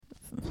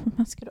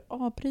Men ska du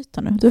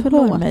avbryta nu? Du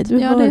hör mig. Du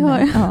hör det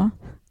mig. Ja.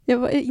 Jag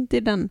var inte i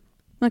den.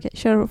 Okej,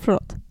 kör från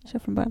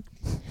början.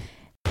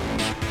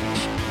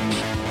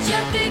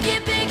 Jag bygger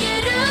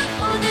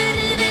upp och du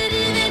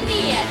river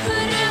ner.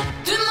 Hörru,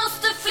 du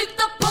måste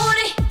flytta på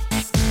dig.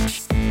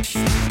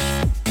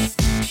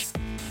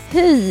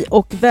 Hej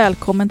och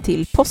välkommen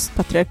till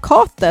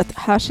Postpatriarkatet.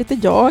 Här sitter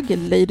jag,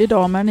 Lady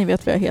Damer, ni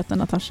vet vad jag heter,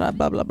 Natasha,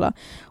 bla bla bla.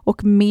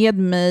 Och med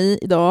mig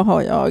idag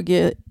har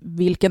jag,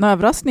 vilken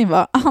överraskning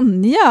va,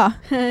 Anja.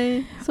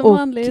 Hej, som och,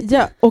 vanligt.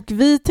 Ja, och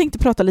vi tänkte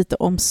prata lite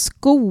om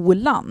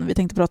skolan. Vi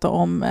tänkte prata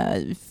om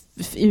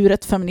ur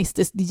ett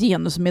feministiskt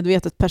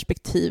genusmedvetet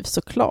perspektiv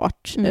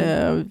såklart.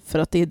 För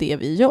att det är det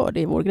vi gör,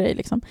 det är vår grej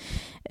liksom.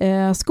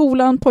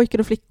 Skolan, pojkar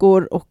och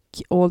flickor och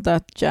all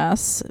that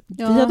jazz.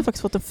 Ja. Vi hade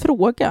faktiskt fått en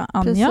fråga,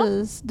 Anja.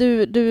 Precis.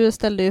 Du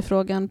ställde ju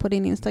frågan på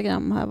din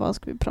Instagram här, vad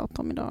ska vi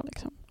prata om idag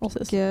liksom. Och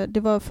det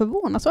var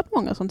förvånansvärt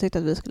många som tyckte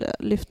att vi skulle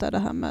lyfta det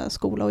här med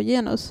skola och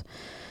genus.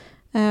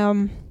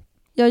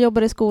 Jag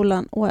jobbar i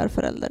skolan och är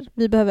förälder.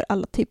 Vi behöver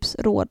alla tips,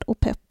 råd och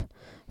pepp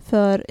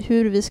för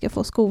hur vi ska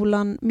få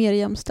skolan mer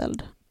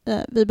jämställd.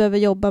 Vi behöver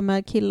jobba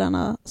med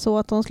killarna så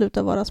att de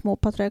slutar vara små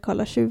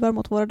patriarkala tjuvar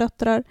mot våra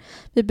döttrar.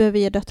 Vi behöver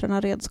ge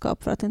döttrarna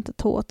redskap för att inte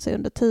ta åt sig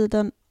under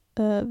tiden.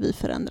 Vi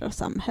förändrar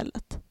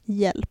samhället.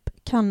 Hjälp,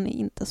 kan ni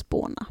inte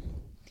spåna?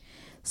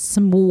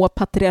 Små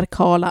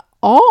patriarkala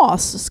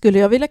as skulle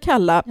jag vilja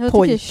kalla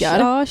pojkar.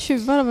 Ja,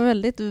 tjuvar var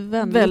väldigt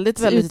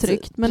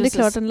uttryckt. Men precis. Det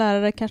är klart en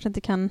lärare kanske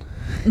inte kan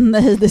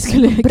Nej, det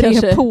skulle jag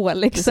kanske på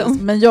liksom.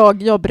 Precis. Men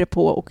jag brer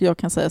på och jag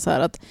kan säga så här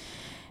att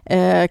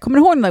kommer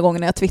du ihåg den där gången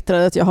när jag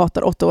twittrade att jag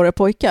hatar 8-åriga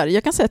pojkar?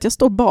 Jag kan säga att jag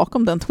står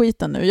bakom den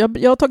tweeten nu.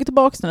 Jag har tagit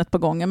tillbaka den ett par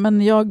gånger,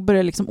 men jag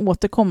börjar liksom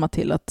återkomma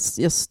till att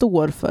jag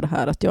står för det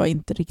här att jag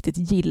inte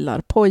riktigt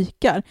gillar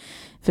pojkar.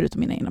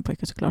 Förutom mina egna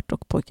pojkar såklart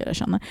och pojkar jag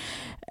känner.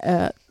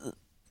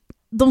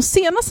 De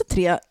senaste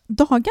 3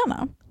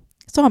 dagarna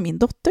så har min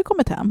dotter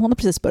kommit hem. Hon har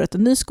precis börjat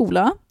en ny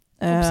skola.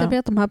 Observera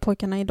att de här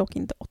pojkarna är dock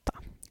inte 8.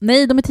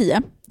 Nej, de är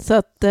 10. Så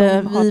att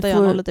de hatar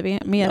jag nog lite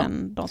mer ja.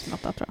 än de som är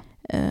 8 tror jag.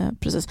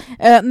 Precis.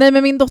 Nej,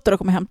 men min dotter har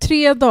kommit hem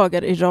 3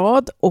 dagar i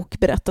rad och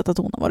berättat att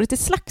hon har varit i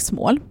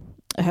slagsmål.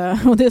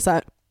 Och det är så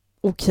här,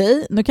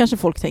 okej, nu kanske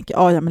folk tänker,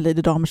 ja men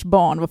Lady Damers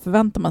barn, vad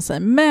förväntar man sig?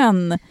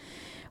 Men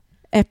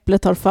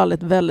äpplet har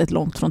fallit väldigt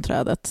långt från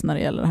trädet när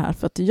det gäller det här.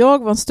 För att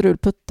jag var en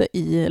strulputte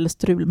eller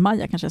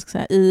strulmaja kanske jag ska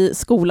säga, i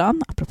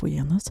skolan, apropå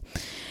genus.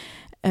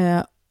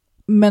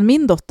 Men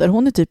min dotter,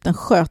 hon är typ den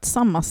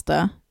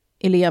skötsammaste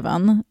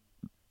eleven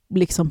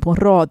liksom på en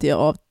radie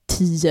av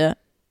 10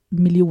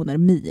 miljoner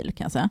mil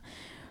kan jag säga.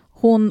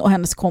 Hon och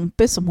hennes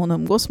kompis som hon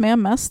umgås med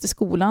mest i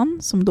skolan,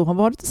 som då har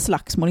varit i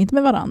slagsmål, inte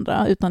med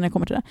varandra utan jag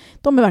kommer till det.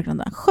 De är verkligen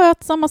den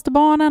skötsammaste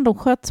barnen, de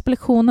sköts på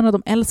lektionerna,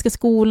 de älskar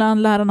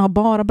skolan, lärarna har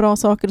bara bra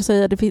saker att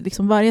säga. Det finns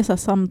liksom varje så här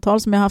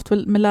samtal som jag har haft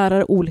med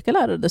lärare, olika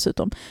lärare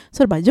dessutom.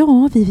 Så är det bara,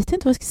 ja vi vet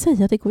inte vad jag ska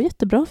säga, det går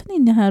jättebra för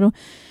Ninja här och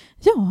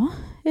ja,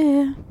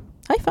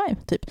 high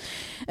five typ.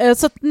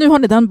 Så att nu har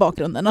ni den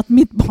bakgrunden att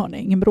mitt barn är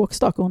ingen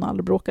bråkstake och hon har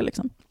aldrig bråkat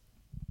liksom.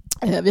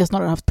 Vi har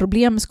snarare haft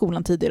problem med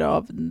skolan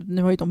tidigare.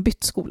 Nu har ju de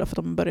bytt skola för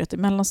de har börjat i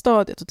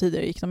mellanstadiet och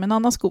tidigare gick de i en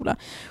annan skola.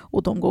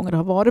 Och de gånger det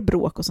har varit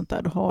bråk och sånt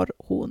där, då har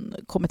hon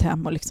kommit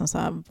hem och liksom så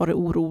här varit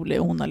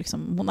orolig och hon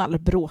har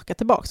aldrig bråkat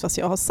tillbaka. Fast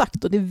jag har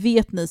sagt, och det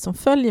vet ni som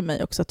följer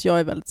mig också, att jag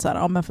är väldigt så här,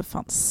 ja men för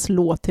fan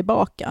slå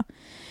tillbaka.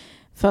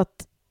 För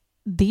att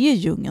det är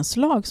djungens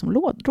lag som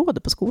råder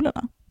på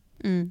skolorna.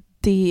 Mm.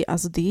 Det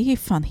är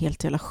fan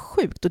helt jävla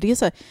sjukt. Och det är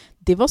så här,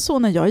 det var så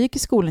när jag gick i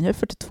skolan, jag är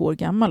 42 år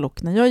gammal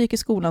och när jag gick i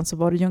skolan så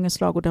var det djungens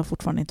lag och det har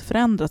fortfarande inte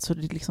förändrats. Så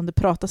det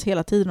pratas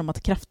hela tiden om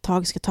att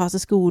krafttag ska tas i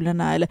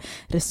skolorna eller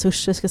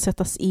resurser ska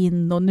sättas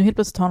in och nu helt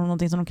plötsligt har de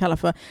någonting som de kallar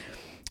för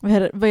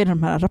vad är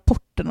de här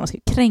rapporterna?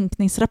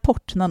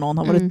 Kränkningsrapport när någon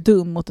har varit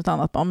dum mot ett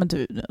annat barn. Men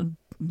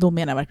då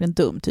menar jag verkligen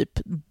dum, typ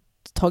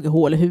tagit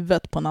hål i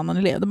huvudet på en annan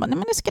elev. De bara, nej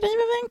men nu skriver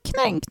vi en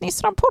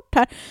kränkningsrapport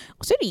här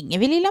och så ringer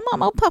vi lilla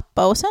mamma och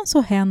pappa och sen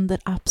så händer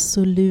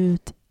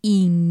absolut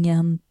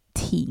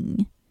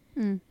ingenting.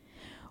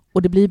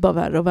 Och det blir bara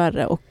värre och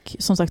värre och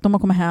som sagt, de har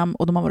kommit hem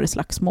och de har varit i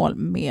slagsmål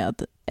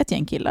med ett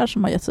gäng killar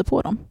som har gett sig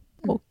på dem.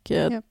 Och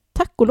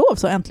tack och lov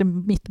så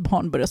äntligen mitt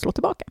barn börjar slå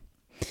tillbaka.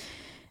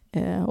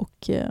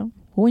 Och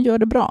hon gör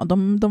det bra.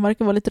 De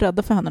verkar vara lite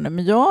rädda för henne nu,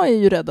 men jag är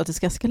ju rädd att det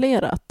ska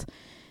eskalera, att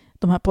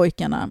de här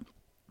pojkarna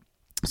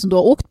som då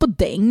har åkt på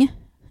däng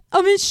av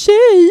en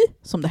tjej,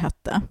 som det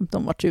hette.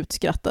 De var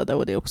utskrattade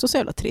och det är också så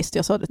jävla trist.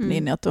 Jag sa det till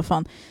Ninja att vad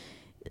fan,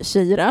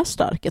 tjejer är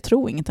starka,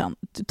 tror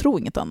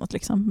inget annat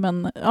liksom.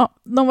 Men ja,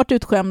 de varit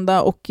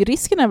utskämda och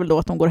risken är väl då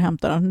att de går och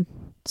hämtar en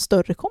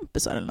större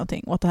kompisar eller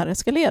någonting och att det här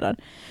eskalerar.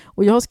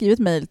 Och jag har skrivit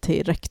mejl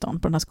till rektorn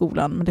på den här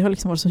skolan, men det har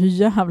liksom varit så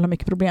jävla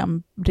mycket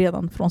problem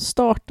redan från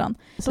starten.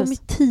 Som i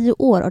 10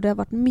 år och det har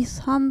varit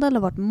misshandel, det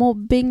har varit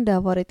mobbing, det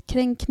har varit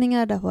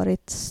kränkningar, det har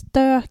varit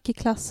stök i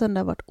klassen, det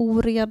har varit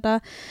oreda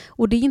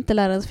och det är inte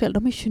lärarens fel,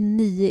 de är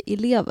 29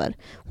 elever.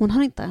 Hon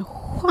har inte en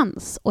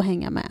chans att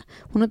hänga med.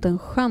 Hon har inte en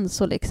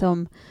chans att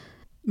liksom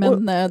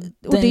Men,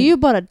 och det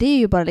är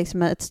ju bara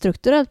liksom ett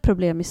strukturellt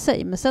problem i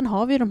sig. Men sen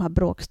har vi ju de här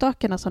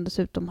bråkstakarna som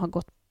dessutom har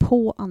gått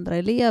på andra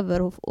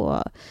elever och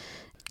vad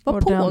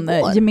Och pågår?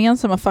 den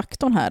gemensamma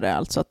faktorn här är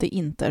alltså att det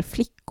inte är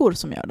flickor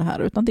som gör det här,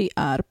 utan det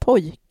är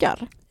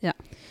pojkar. Ja.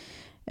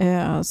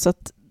 Så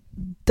att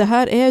det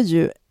här är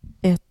ju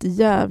ett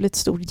jävligt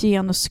stort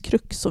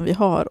genuskrux som vi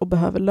har och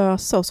behöver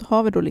lösa. Och så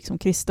har vi då liksom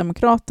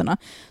Kristdemokraterna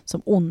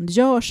som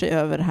ondgör sig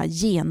över det här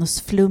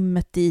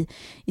genusflummet i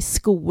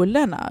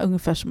skolorna.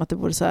 Ungefär som att det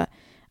vore så här,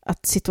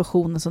 att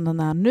situationen som den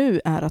är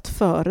nu är att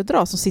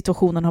föredra, som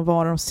situationen har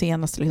varit de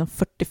senaste liksom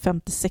 40,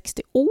 50,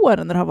 60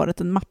 åren, när det har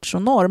varit en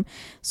machonorm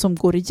som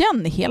går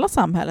igen i hela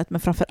samhället, men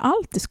framför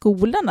allt i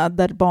skolorna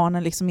där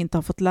barnen liksom inte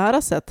har fått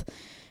lära sig att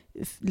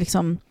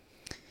liksom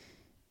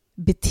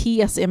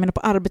bete sig. Jag menar,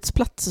 på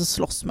arbetsplatser så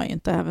slåss man ju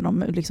inte, även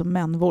om liksom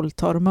män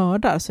våldtar och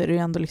mördar, så är det ju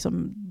ändå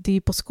liksom, det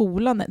är på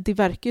skolan, det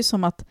verkar ju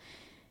som att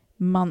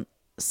man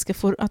ska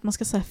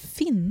så här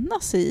finna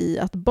sig i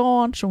att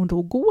barn som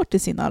då går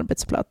till sin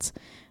arbetsplats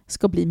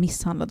ska bli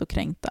misshandlade och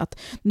kränkta. Att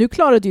nu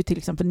klarade ju till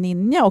exempel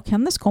Ninja och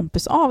hennes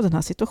kompis av den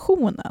här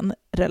situationen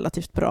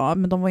relativt bra,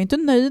 men de var inte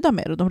nöjda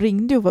med det. De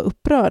ringde och var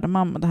upprörda.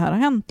 Mamma, det här har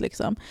hänt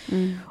liksom.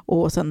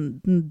 Och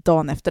sen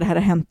dagen efter det här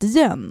har hänt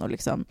igen. Och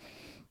liksom.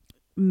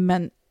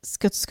 Men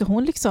ska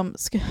hon liksom...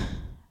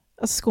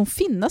 Ska hon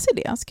finna sig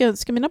i det?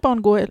 Ska mina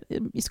barn gå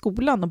i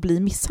skolan och bli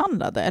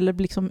misshandlade eller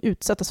liksom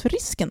utsättas för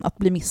risken att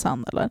bli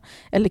misshandlade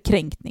eller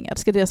kränkningar?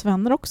 Ska deras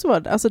vänner också vara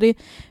det? Alltså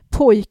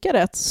pojkar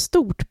är ett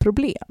stort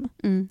problem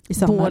i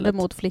samhället. Både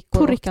mot flickor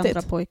på och riktigt.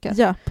 andra pojkar.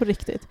 Ja, på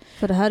riktigt.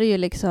 För det här är ju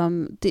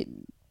liksom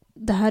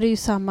det här är ju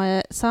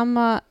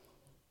samma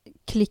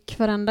klick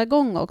varenda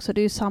gång också.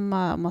 Det är ju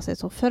samma, om man säger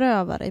så,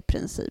 förövare i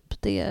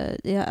princip. Det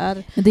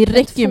är men det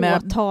räcker ju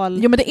med fåtal.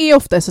 Jo, men det är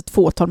ofta ett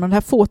fåtal, men det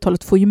här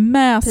fåtalet får ju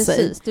med sig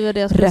Precis, det var det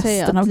jag skulle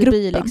säga, resten att av det gruppen.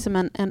 blir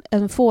liksom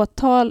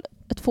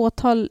ett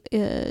fåtal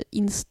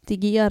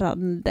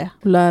instigerande.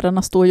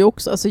 Lärarna står ju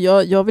också, alltså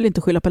jag vill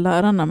inte skylla på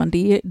lärarna, men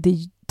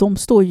de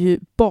står ju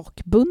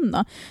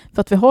bakbundna.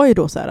 För att vi har ju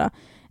då så här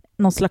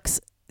någon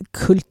slags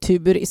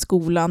kultur i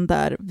skolan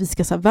där vi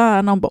ska så här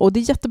värna om, och det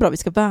är jättebra, vi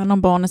ska värna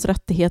om barnens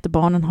rättigheter.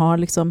 Barnen har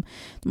liksom,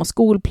 de har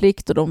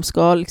skolplikt och de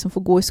ska liksom få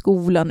gå i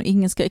skolan och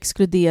ingen ska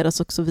exkluderas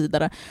och så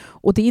vidare.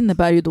 Och det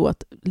innebär ju då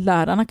att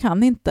lärarna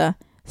kan inte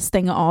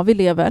stänga av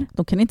elever,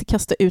 de kan inte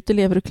kasta ut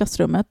elever ur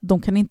klassrummet,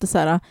 de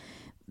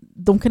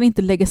kan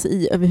inte lägga sig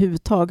i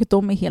överhuvudtaget,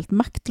 de är helt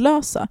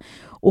maktlösa.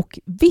 Och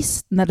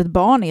visst, när ett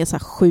barn är så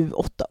här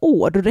 7-8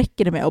 år, då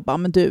räcker det med att bara,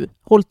 men du,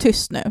 håll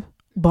tyst nu.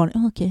 Barn,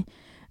 okej.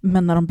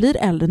 Men när de blir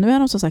äldre, nu är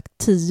de som sagt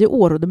 10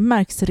 år och det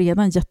märks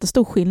redan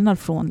jättestor skillnad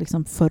från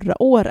liksom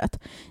förra året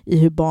i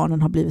hur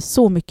barnen har blivit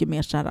så mycket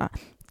mer så här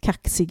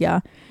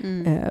kaxiga,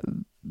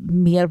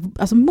 mer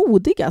alltså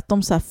modiga, att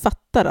de så här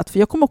fattar att, för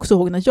jag kommer också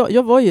ihåg när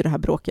jag var ju det här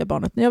bråkiga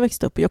barnet när jag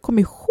växte upp, och jag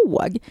kommer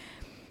ihåg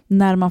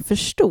när man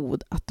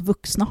förstod att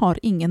vuxna har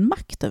ingen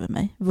makt över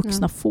mig.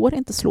 Vuxna får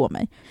inte slå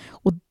mig.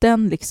 Och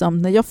den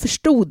liksom, när jag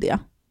förstod det,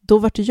 då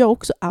var det jag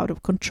också out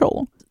of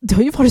control. Det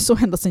har ju varit så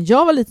ända sedan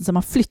jag var liten, så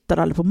man flyttar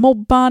aldrig på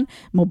mobbaren.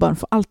 Mobbaren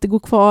får alltid gå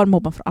kvar,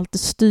 mobbaren får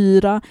alltid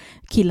styra.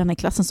 Killarna i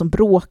klassen som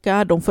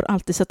bråkar, de får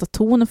alltid sätta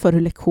tonen för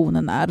hur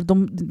lektionen är.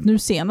 Nu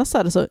senast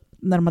är det så,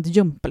 när de hade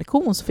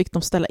gympalektion så fick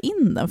de ställa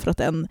in den för att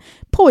en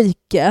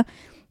pojke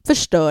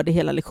förstörde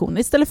hela lektionen.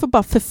 Istället för att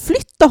bara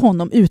förflytta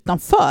honom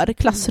utanför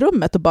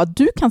klassrummet och bara,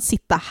 du kan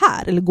sitta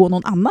här eller gå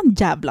någon annan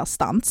jävla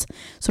stans.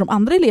 Så de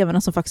andra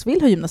eleverna som faktiskt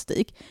vill ha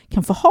gymnastik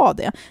kan få ha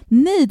det.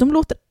 Nej, de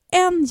låter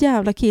en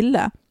jävla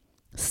kille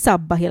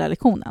sabba hela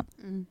lektionen.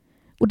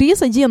 Och det är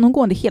så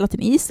genomgående hela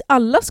tiden i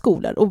alla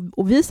skolor.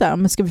 Och vi säger,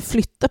 men ska vi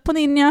flytta på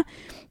Ninja?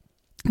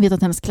 Jag vet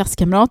att hennes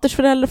klasskamraters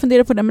föräldrar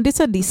funderar på det, men det är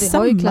så här, det är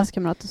samma. Vi har ju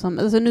klasskamrater som,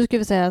 alltså nu ska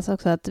vi säga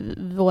också att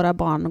våra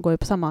barn går ju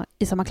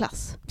i samma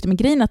klass. Men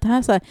grejen är att det här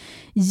är så här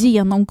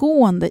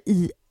genomgående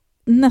i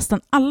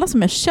nästan alla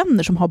som jag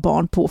känner som har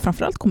barn på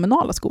framförallt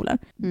kommunala skolor.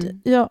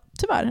 Ja,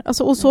 tyvärr.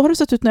 Alltså, och så har det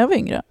sett ut när jag var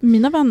yngre.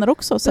 Mina vänner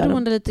också.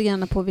 Beroende lite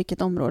grann på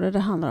vilket område det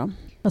handlar om.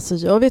 Alltså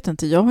jag vet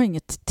inte, jag har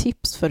inget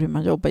tips för hur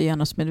man jobbar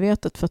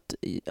genusmedvetet, för att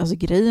alltså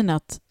grejen är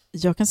att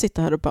jag kan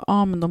sitta här och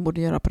bara, men de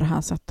borde göra på det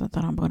här sättet,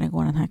 där de borde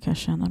gå den här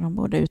kursen och de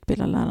borde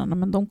utbilda lärarna,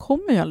 men de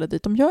kommer ju aldrig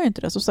dit, de gör ju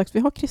inte det. Som sagt, vi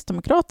har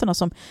Kristdemokraterna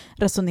som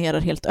resonerar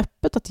helt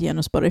öppet att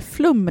genus bara är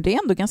flum, men det är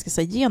ändå ganska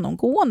så här,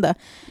 genomgående.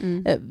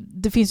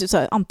 Det finns ju så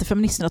här,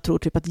 antifeministerna tror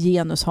typ att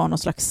genus har någon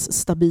slags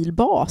stabil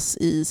bas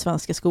i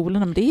svenska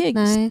skolorna, men det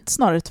är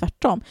snarare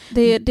tvärtom.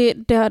 Det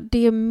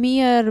är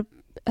mer,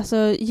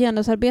 alltså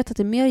genusarbetet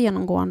är mer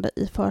genomgående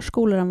i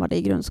förskolor än vad det är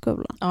i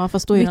grundskolan. Ja,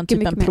 fast då är den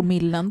typ en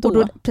promillen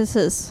då.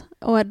 Precis.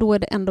 Och då är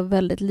det ändå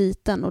väldigt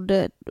liten.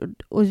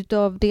 Och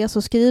utav det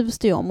så skrivs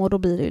det om, och då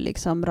blir det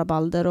liksom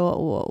rabalder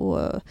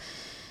och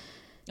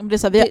det är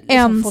så här, vi har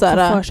en folk får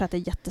för sig att det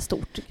är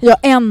jättestort. Ja,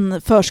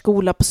 en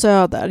förskola på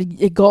Söder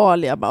i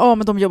Galia,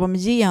 men de jobbar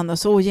med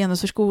genus och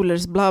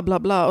genusförskolor, bla bla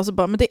bla, och så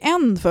bara, men det är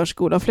en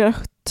förskola, flera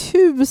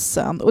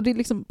 1000 och det är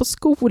liksom på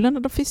skolorna,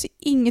 det finns ju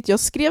inget. Jag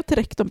skrev till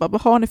rektorn bara,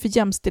 vad har ni för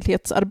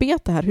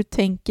jämställdhetsarbete här? Hur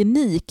tänker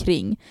ni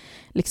kring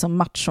liksom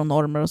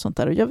machonormer och sånt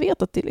där? Och jag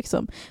vet att det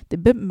liksom,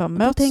 man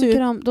möts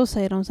ju. Då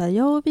säger de så här,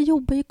 ja, vi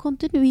jobbar ju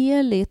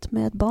kontinuerligt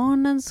med att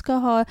barnen ska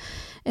ha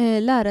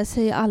lära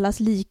sig allas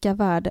lika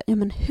värde. Ja,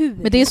 men hur?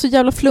 Men det är så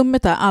jävla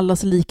flummigt där,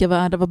 allas lika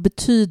värde. Vad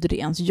betyder det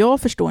ens?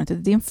 Jag förstår inte.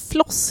 Det är en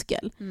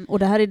floskel. Och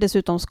det här är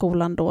dessutom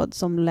skolan då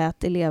som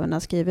lät eleverna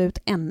skriva ut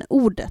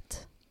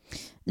n-ordet.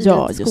 I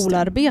ett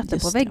skolarbete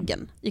på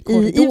väggen.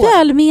 I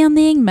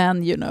välmening,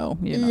 men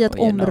i ett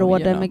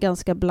område med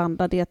ganska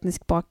blandad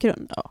etnisk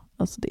bakgrund. Ja,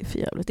 alltså det är för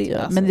jävligt.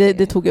 Alltså, men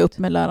det tog jag upp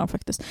med läraren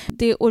faktiskt.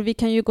 Och vi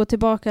kan ju gå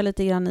tillbaka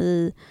lite grann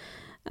i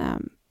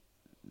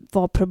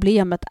vad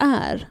problemet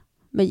är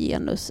med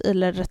genus,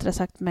 eller rättare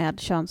sagt med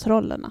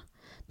könsrollerna.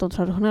 De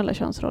traditionella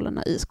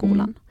könsrollerna i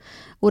skolan.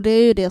 Och det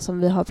är ju det som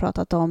vi har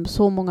pratat om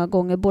så många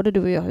gånger. Både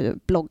du och jag har ju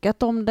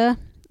bloggat om det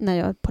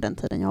på den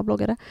tiden jag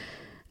bloggade.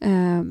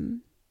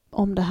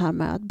 Om det här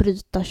med att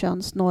bryta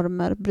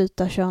könsnormer,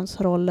 bryta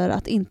könsroller,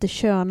 att inte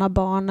köna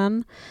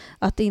barnen,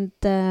 att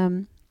inte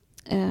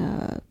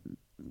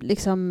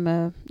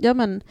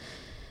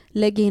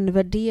lägga in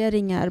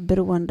värderingar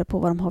beroende på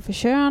vad de har för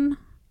kön.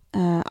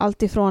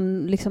 Allt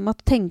ifrån liksom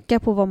att tänka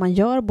på vad man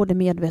gör, både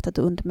medvetet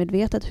och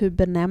undermedvetet. Hur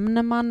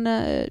benämner man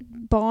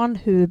barn?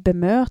 Hur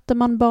bemöter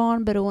man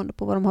barn beroende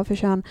på vad de har för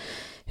kön?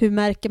 Hur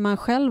märker man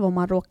själv om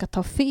man råkar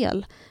ta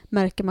fel?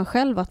 Märker man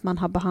själv att man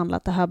har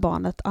behandlat det här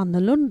barnet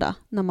annorlunda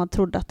när man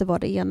trodde att det var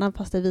det ena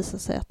fast det visade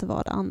sig att det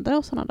var det andra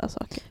och sådana där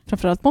saker?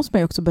 Framförallt måste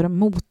man ju också börja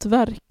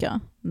motverka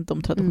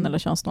de traditionella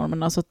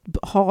könsnormerna. Alltså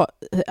att ha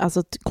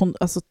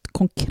ett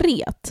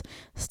konkret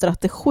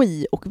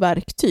strategi och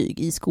verktyg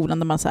i skolan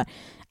där man så här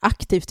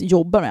aktivt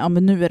jobbar med, ja,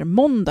 men nu är det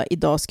måndag,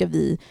 idag ska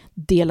vi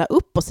dela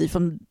upp oss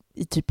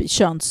i typ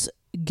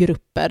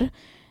könsgrupper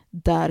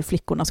där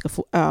flickorna ska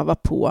få öva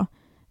på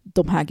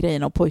de här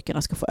grejerna och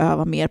pojkarna ska få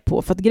öva mer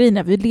på. För att grejen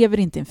är, vi lever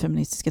inte i en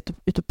feministisk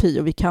utopi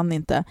och vi kan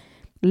inte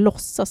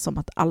låtsas som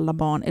att alla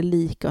barn är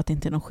lika och att det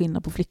inte är någon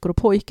skillnad på flickor och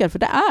pojkar. För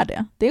det är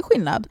det. Det är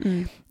skillnad.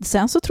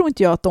 Sen så tror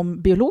inte jag att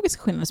de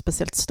biologiska skillnaderna är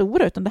speciellt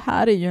stora, utan det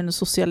här är ju en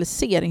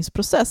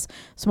socialiseringsprocess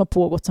som har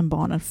pågått sedan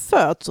barnen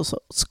föds och så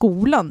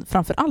skolan,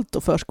 framförallt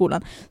då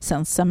förskolan,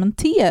 sen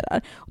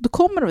cementerar. Och då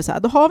kommer det så här,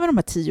 då har vi de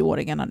här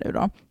 10-åringarna nu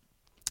då,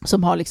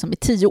 som har liksom i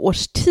 10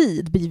 års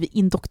tid blivit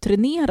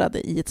indoktrinerade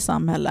i ett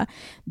samhälle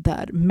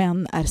där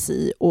män är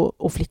si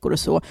och flickor och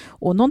så.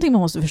 Och någonting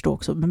man måste förstå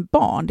också med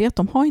barn, det är att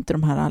de har inte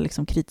de här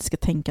liksom kritiska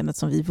tänkandet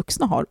som vi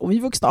vuxna har. Och vi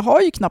vuxna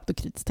har ju knappt ett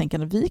kritiskt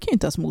tänkande. Vi kan ju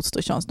inte ens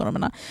motstå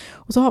könsnormerna.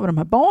 Och så har vi de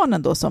här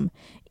barnen då som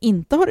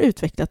inte har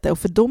utvecklat det, och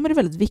för dem är det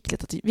väldigt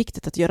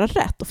viktigt att göra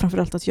rätt, och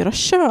framförallt att göra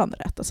kön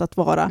rätt, alltså att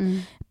vara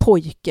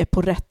pojke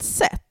på rätt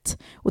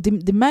sätt. Och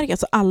det märker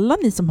alltså alla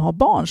ni som har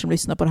barn som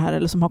lyssnar på det här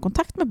eller som har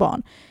kontakt med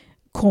barn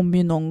kommer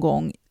ju någon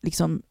gång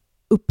liksom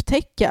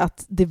upptäcka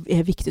att det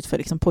är viktigt för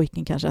liksom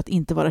pojken kanske att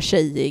inte vara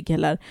tjejig,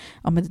 eller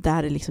ja, men det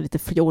där är liksom lite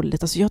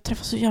fjolligt. Alltså jag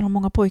träffade så jävla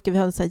många pojkar, vi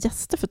hade så här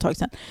gäster för ett tag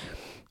sedan.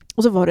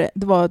 Och så var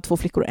det var 2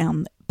 flickor och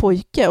en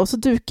pojke, och så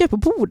dukar jag på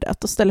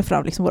bordet och ställer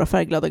fram liksom våra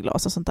färgglada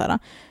glas och sånt där.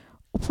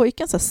 Och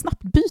pojken så här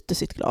snabbt byter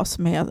sitt glas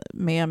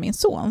med min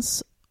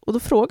sons. Och då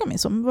frågar min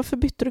son, varför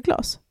bytte du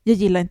glas? Jag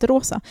gillar inte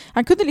rosa.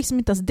 Han kunde liksom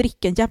inte ens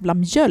dricka en jävla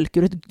mjölk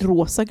ur ett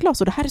rosa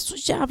glas. Och det här är så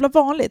jävla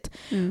vanligt.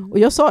 Och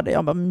jag sa det,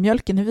 jag bara,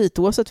 mjölken är vit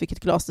oavsett vilket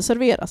glas det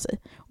serveras i.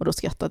 Och då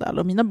skrattade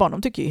alla. Och mina barn,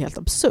 de tycker ju helt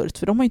absurt,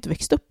 för de har ju inte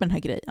växt upp med den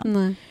här grejen.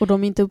 Nej. Och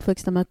de är inte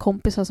uppväxta med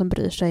kompisar som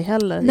bryr sig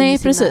heller. Nej,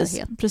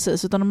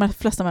 precis. Utan de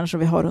flesta människor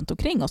vi har runt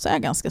omkring oss är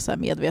ganska så här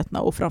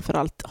medvetna, och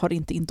framförallt har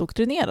inte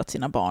indoktrinerat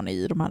sina barn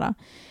i de här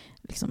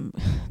liksom,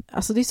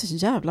 alltså det är så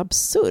jävla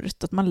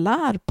absurt att man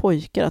lär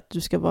pojkar att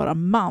du ska vara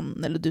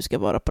man, eller du ska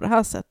vara på det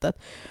här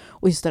sättet,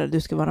 och istället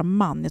du ska vara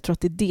man. Jag tror att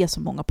det är det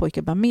som många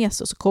pojkar bär med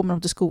sig, och så kommer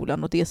de till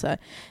skolan och det är så här,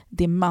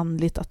 det är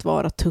manligt att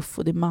vara tuff,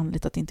 och det är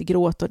manligt att inte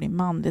gråta, och det är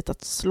manligt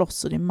att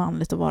slåss, och det är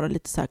manligt att vara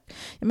lite så här,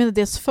 jag menar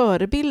deras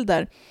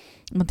förebilder,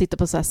 om man tittar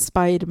på så här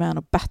Spider-Man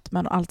och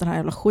Batman och allt den här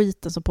jävla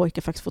skiten som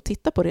pojkar faktiskt får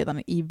titta på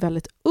redan i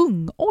väldigt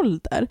ung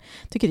ålder.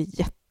 Jag tycker det är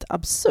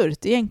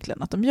jätteabsurt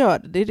egentligen att de gör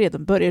det. Det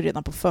börjar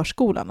redan på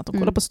förskolan, att de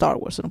kollar på Star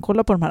Wars och de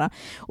kollar på de här.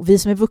 Och vi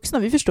som är vuxna,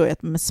 vi förstår ju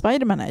att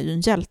Spider-Man är ju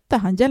en hjälte.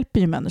 Han hjälper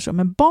ju människor,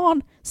 men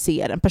barn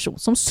ser en person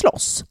som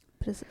slåss.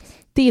 Precis.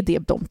 Det är det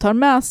de tar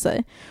med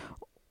sig.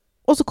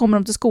 Och så kommer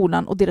de till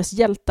skolan och deras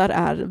hjältar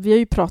är, vi har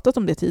ju pratat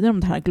om det tidigare, om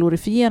det här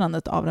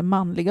glorifierandet av det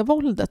manliga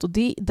våldet, och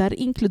där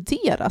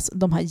inkluderas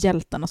de här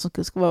hjältarna som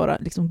ska vara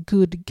liksom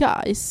good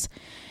guys.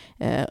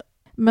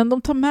 Men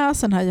de tar med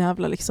sig den här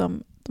jävla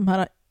liksom, de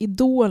här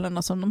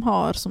idolerna som de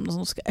har, som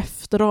de ska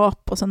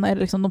efterapa, och sen är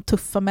det liksom de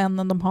tuffa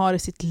männen de har i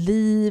sitt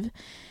liv.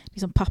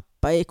 Liksom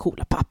pappa är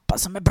coola pappa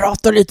som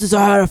pratar lite så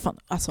här.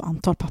 Alltså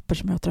antal pappor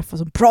som jag träffar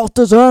som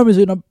pratar så här med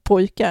sina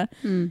pojkar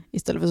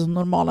istället för som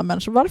normala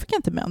människor. Varför kan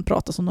inte män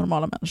prata som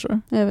normala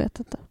människor? Jag vet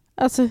inte.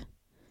 Alltså,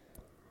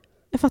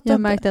 jag fattar inte.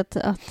 Jag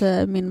märkte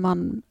att min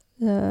man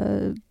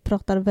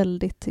pratar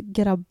väldigt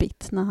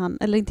grabbigt när han,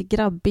 eller inte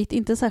grabbigt,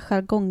 inte så här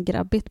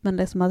jargonggrabbigt, men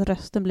det är som att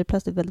rösten blir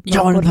plötsligt väldigt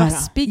mörk och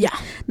raspig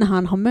när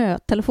han har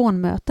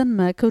telefonmöten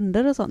med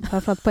kunder och sånt,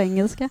 framförallt på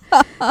engelska.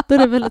 Då är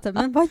det väldigt,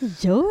 men vad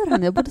gör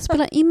han? Jag borde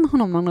spela in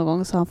honom någon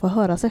gång så han får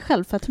höra sig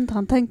själv, för jag tror inte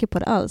han tänker på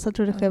det alls. Jag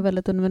tror det sker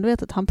väldigt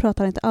undermedvetet. Han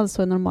pratar inte alls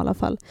så i normala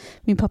fall.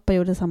 Min pappa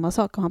gjorde samma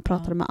sak och han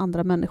pratade med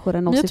andra människor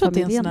än oss i familjen. Jag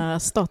tror att det är en sån här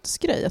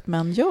statusgrej att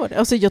män gör det.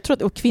 Alltså jag tror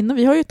att, och kvinnor,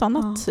 vi har ju ett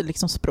annat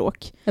liksom,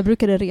 språk. Jag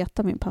brukade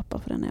reta min pappa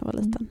för det när jag var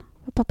liten.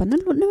 Pappa, nu.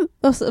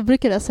 Och så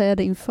brukade jag säga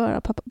det inför.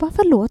 Pappa,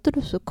 varför låter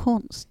du så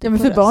konstigt? Ja, men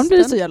för barn blir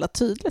det så jävla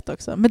tydligt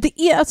också. Men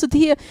det är, alltså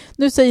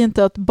nu säger jag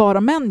inte att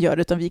bara män gör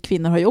det, utan vi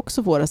kvinnor har ju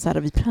också våra så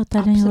här, vi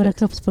pratar i våra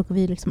kroppsspråk och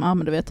vi liksom,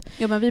 men du vet.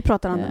 Ja, men vi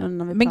pratar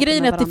annorlunda. Men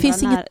grejen är att det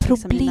finns inget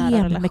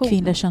problem med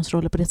kvinnliga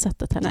könsroller på det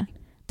sättet heller. Nej.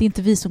 Det är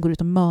inte vi som går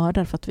ut och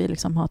mördar för att vi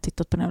liksom har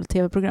tittat på en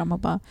tv-program och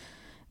bara,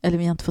 eller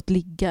vi har inte fått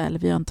ligga, eller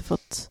vi har inte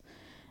fått.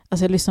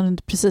 Alltså jag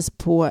lyssnade precis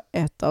på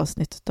ett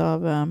avsnitt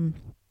av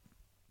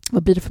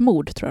vad blir det för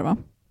mord, tror jag, va?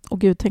 Och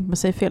gud, tänk mig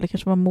säga fel, det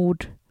kanske var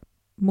mord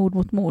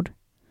mot mord.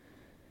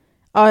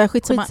 Ja, jag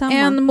skitsamma.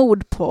 En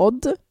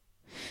mordpodd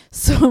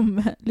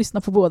som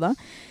lyssnar på båda.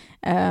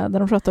 Där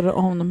de pratade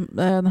om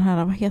den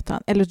här, vad heter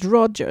han? Elliot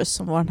Rogers,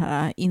 som var den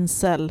här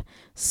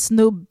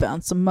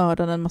incel-snubben som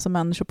mördade en massa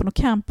människor på något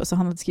campus, och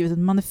han hade skrivit ett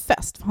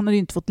manifest, för han hade ju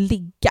inte fått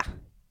ligga.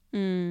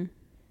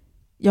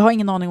 Jag har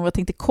ingen aning om vad jag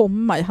tänkte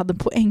komma. Jag hade en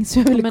poäng så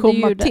jag ville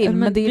komma till.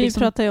 Men det är vi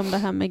liksom... pratar ju om det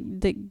här med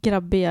det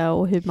grabbiga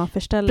och hur man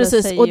förställer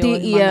Precis, sig och det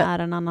hur man är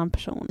en annan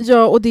person.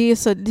 Ja, och det är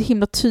så det är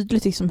himla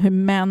tydligt liksom hur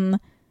män,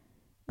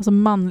 alltså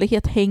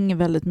manlighet hänger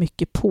väldigt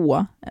mycket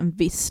på en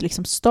viss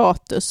liksom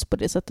status på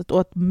det sättet,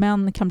 och att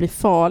män kan bli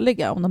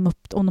farliga om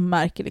de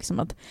märker liksom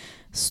att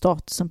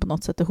statusen på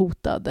något sätt är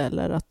hotad,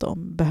 eller att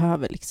de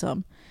behöver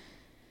liksom.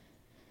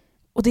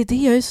 Och det är det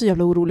jag är så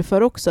jävla orolig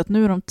för också, att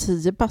nu är de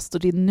 10 bast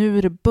och det är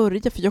nu det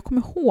börjar. För jag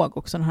kommer ihåg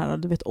också den här,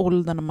 du vet,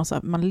 åldern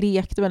när man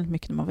lekte väldigt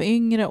mycket när man var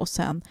yngre, och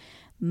sen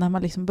när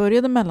man liksom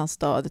började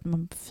mellanstadiet, när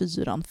man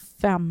 4,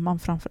 5,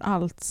 framför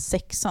allt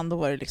 6, då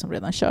var det liksom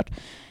redan kört.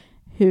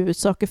 Hur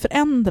saker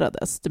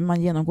förändrades.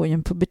 Man genomgår ju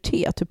en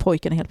pubertet, hur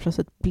pojkarna helt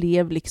plötsligt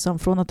blev liksom,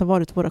 från att ha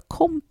varit våra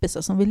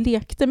kompisar som vi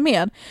lekte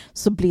med,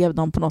 så blev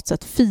de på något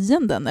sätt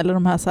fienden, eller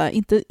de här,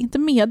 inte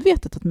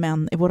medvetet att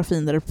män är våra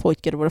fiender och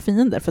pojkar är våra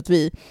fiender, för att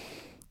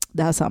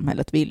det här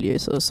samhället vill ju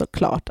så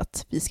klart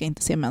att vi ska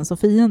inte se män som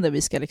fiender,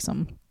 vi ska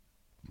liksom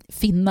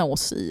finna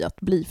oss i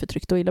att bli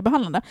förtryckta och illa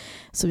behandlade.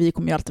 Så vi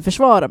kommer ju alltid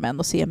försvara män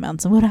och se män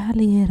som våra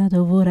allierade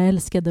och våra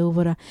älskade och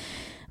våra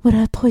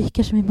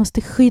pojkar som vi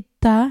måste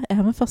skydda,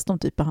 även fast de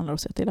typ behandlar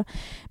oss illa.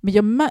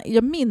 Men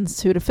jag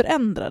minns hur det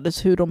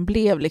förändrades, hur de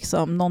blev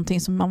liksom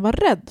någonting som man var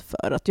rädd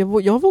för. Att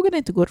jag vågade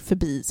inte gå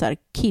förbi så här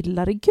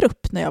killar i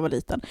grupp när jag var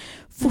liten.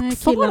 Nej,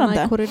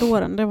 killarna i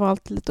korridoren, det var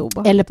alltid lite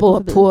obehagligt. Eller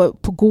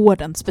på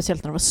gården,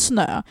 speciellt när det var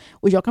snö.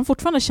 Och jag kan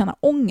fortfarande känna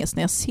ångest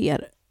när jag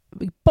ser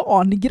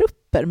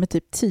barngrupper med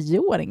typ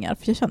 10-åringar.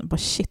 För jag känner bara,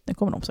 shit, nu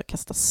kommer de så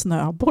kasta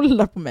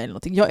snöbollar på mig eller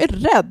någonting. Jag är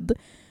rädd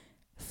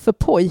för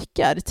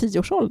pojkar i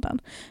 10-årsåldern.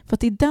 För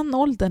att i den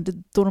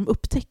åldern då de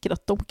upptäcker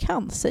att de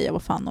kan säga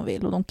vad fan de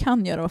vill, och de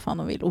kan göra vad fan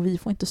de vill, och vi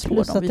får inte slå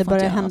plus dem. Att det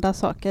börjar hända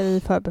saker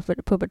i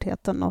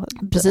puberteten, och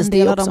precis, en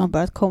del av dem har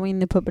börjat komma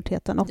in i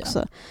puberteten också.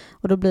 Ja.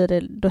 Och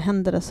då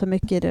händer det så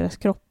mycket i deras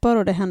kroppar,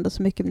 och det händer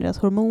så mycket med deras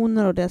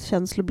hormoner, och deras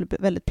känslor blir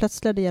väldigt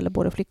plötsliga. Det gäller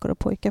både flickor och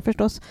pojkar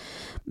förstås.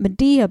 Men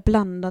det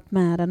blandat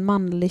med en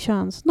manlig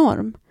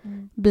könsnorm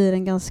blir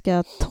en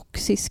ganska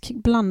toxisk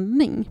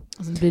blandning.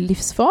 Alltså det blir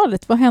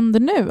livsfarligt. Vad händer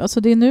nu?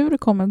 Alltså det är nu det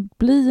kommer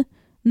bli.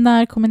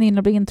 När kommer ni in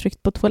och bli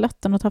intryckt på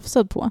toaletten och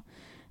tafsad på?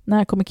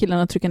 När kommer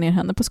killarna trycka ner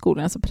henne på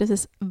skolan? Alltså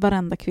precis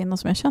varenda kvinna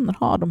som jag känner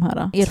har de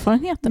här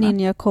erfarenheterna.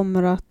 Ninja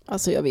kommer att...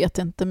 Alltså jag vet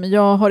inte, men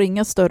jag har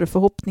inga större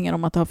förhoppningar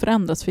om att det har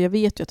förändrats, för jag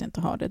vet ju att det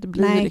inte har det. Det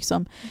blir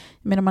liksom,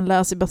 jag menar, man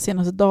läser bara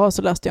senaste dag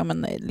så läste jag om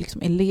en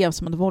liksom elev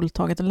som hade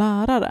våldtagit en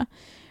lärare.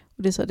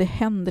 Och det är så, det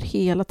händer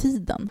hela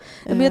tiden.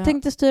 Men jag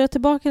tänkte styra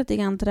tillbaka lite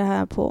grann till det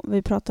här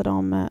vi pratade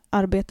om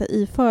arbete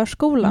i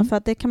förskolan, för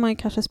att det kan man ju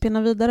kanske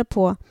spinna vidare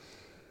på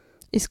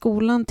i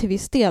skolan till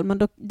viss del,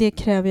 men det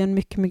kräver ju en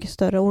mycket, mycket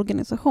större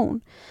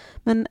organisation.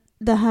 Men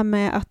det här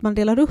med att man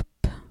delar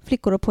upp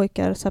flickor och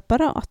pojkar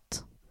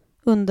separat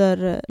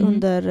under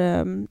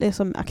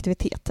liksom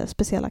aktiviteter,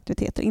 speciella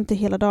aktiviteter, inte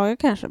hela dagar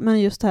kanske,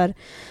 men just här,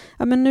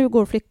 ja, men nu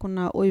går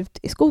flickorna och ut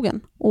i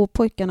skogen och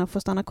pojkarna får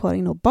stanna kvar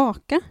in och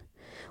baka.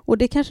 Och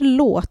det kanske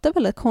låter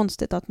väldigt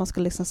konstigt att man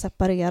ska liksom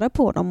separera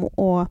på dem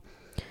och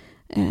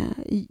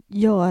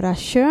göra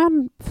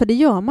kön, för det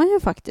gör man ju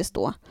faktiskt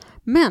då.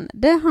 Men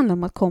det handlar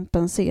om att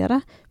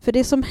kompensera. För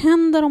det som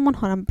händer om man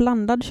har en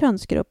blandad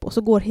könsgrupp och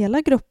så går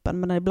hela gruppen,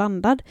 men den är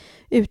blandad,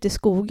 ut i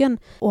skogen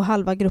och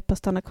halva gruppen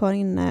stannar kvar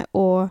inne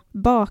och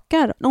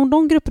bakar. Om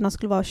de grupperna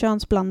skulle vara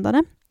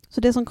könsblandade,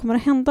 så det som kommer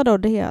att hända då,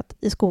 det är att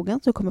i skogen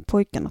så kommer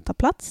pojkarna ta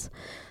plats.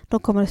 De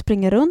kommer att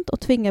springa runt och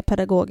tvinga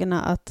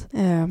pedagogerna att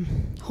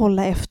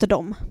hålla efter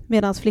dem.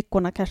 Medan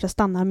flickorna kanske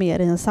stannar mer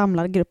i en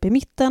samlad grupp i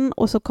mitten.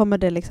 Och så kommer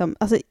det liksom,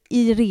 alltså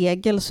i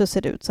regel så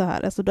ser det ut så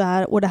här. Alltså det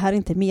här är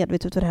inte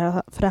medvetet,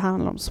 för det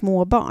handlar om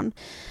små barn.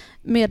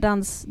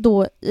 Medans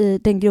då i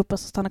den gruppen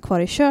som stannar kvar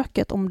i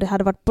köket, om det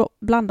hade varit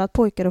blandat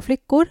pojkar och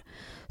flickor,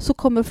 så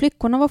kommer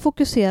flickorna vara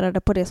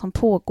fokuserade på det som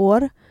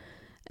pågår.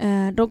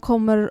 De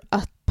kommer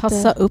att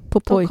passa upp på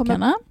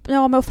pojkarna.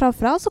 Men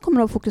framförallt så kommer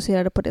de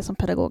fokuserade på det som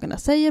pedagogerna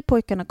säger.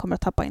 Pojkarna kommer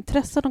att tappa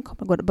intresse, de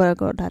kommer börja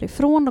gå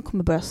därifrån, de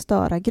kommer börja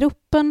störa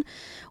gruppen.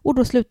 Och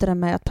då slutar det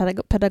med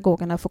att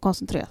pedagogerna får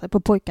koncentrera sig på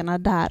pojkarna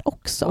där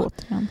också.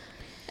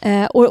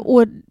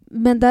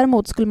 Men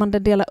däremot skulle man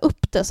dela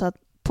upp det så att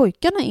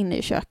pojkarna är inne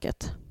i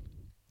köket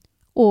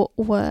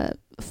och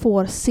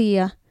får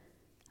se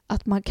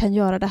att man kan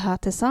göra det här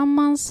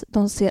tillsammans.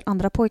 De ser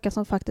andra pojkar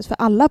som faktiskt, för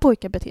alla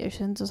pojkar beter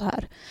sig inte så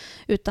här,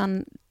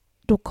 utan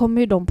då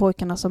kommer ju de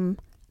pojkarna som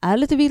är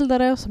lite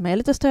vildare, som är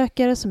lite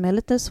stökigare, som är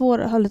lite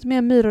svårare, har lite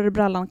mer myror i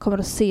brallan, kommer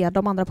att se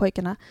de andra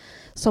pojkarna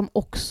som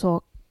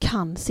också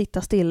kan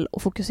sitta still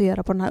och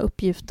fokusera på den här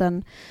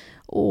uppgiften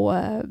och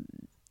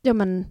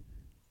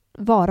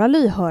vara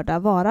lyhörda,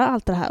 vara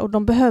allt det här. Och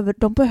de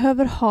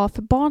behöver ha,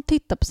 för barn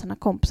tittar på sina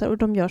kompisar och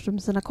de gör som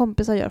sina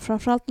kompisar gör,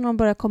 framförallt när de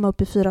börjar komma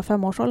upp i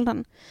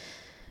 4-5-årsåldern.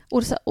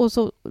 Och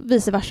så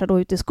vice versa då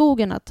ute i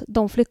skogen, att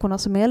de flickorna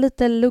som är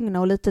lite lugna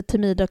och lite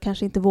timida och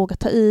kanske inte vågar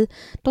ta i,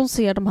 de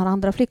ser de här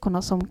andra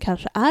flickorna som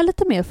kanske är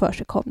lite mer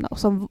försigkomna och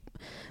som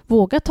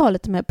vågar ta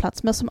lite mer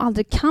plats, men som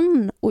aldrig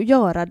kan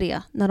göra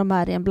det när de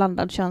är i en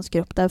blandad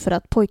könsgrupp, därför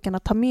att pojkarna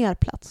tar mer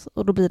plats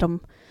och då blir de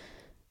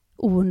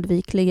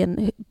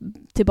oundvikligen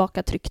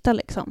tillbakatryckta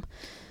liksom.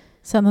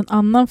 Sen en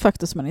annan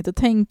faktor som man inte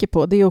tänker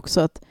på, det är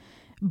också att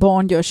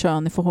barn gör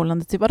kön i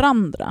förhållande till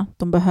varandra.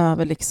 De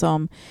behöver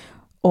liksom,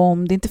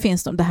 om det inte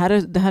finns, det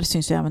här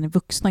syns ju även i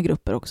vuxna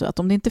grupper också, att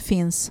om det inte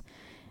finns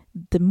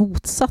det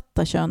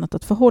motsatta könet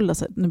att förhålla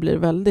sig, nu blir det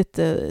väldigt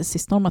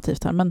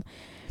cisnormativt här, men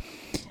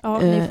ja,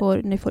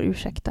 ni får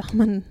ursäkta,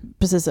 men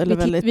precis, eller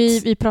väldigt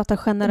vi pratar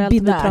generellt,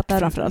 binärt, vi pratar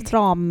framförallt.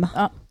 ram.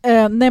 Ja.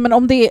 Nej, men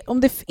om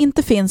det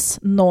inte finns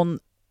någon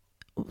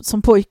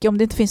som pojke, om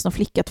det inte finns någon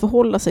flicka att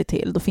förhålla sig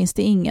till, då finns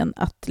det ingen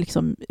att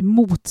liksom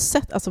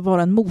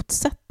vara en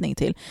motsättning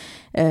till.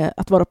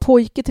 Att vara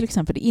pojke till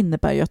exempel, det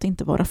innebär ju att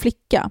inte vara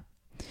flicka.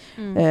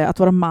 Att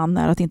vara man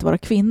är att inte vara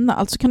kvinna.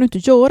 Alltså kan du inte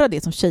göra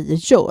det som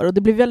tjejer gör. Och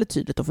det blir väldigt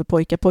tydligt då för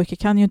pojkar. Pojkar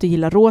kan ju inte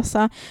gilla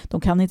rosa,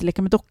 de kan inte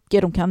leka med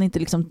dockor, de kan inte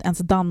liksom ens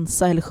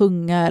dansa eller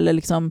sjunga eller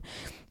liksom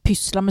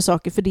pyssla med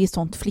saker, för det är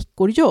sånt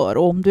flickor gör.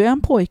 Och om du är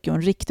en pojke och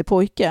en riktig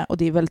pojke, och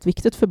det är väldigt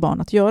viktigt för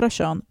barn att göra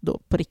kön då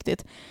på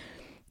riktigt,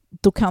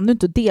 då kan du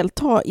inte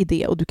delta i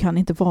det och du kan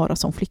inte vara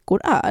som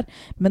flickor är.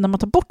 Men när man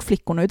tar bort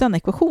flickorna ur den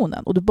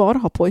ekvationen och du bara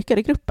har pojkar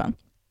i gruppen,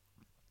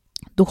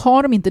 då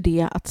har de inte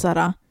det att så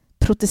här,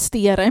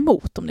 protestera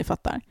emot, om ni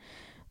fattar.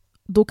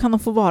 Då kan de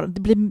få vara,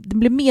 det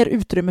blir mer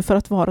utrymme för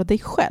att vara dig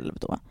själv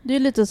då. Det är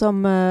lite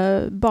som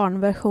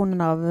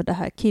barnversionen av det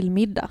här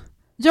killmiddag.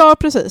 Ja,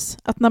 precis.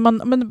 Att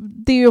men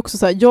det är ju också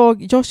så här,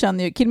 jag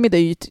känner ju, killmiddag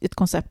är ju ett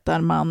koncept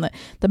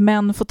där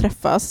män får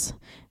träffas.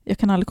 Jag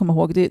kan aldrig komma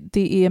ihåg,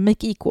 det är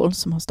Make Equal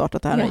som har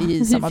startat det här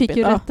i samarbete. Vi fick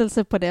ju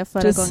rättelse på det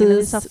förra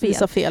gången. Vi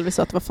sa fel, vi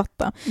sa att det var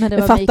Fatta. Men det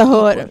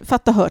var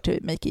Fatta hör till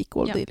Make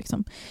Equal. Ja. Det är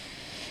liksom,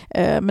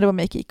 men det var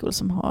Make Equal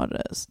som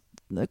har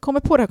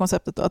kommit på det här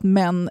konceptet då, att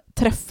män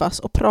träffas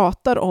och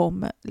pratar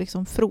om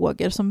liksom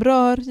frågor som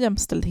rör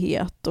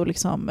jämställdhet och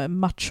liksom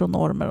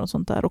machonormer och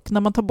sånt där. Och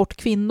när man tar bort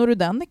kvinnor ur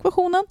den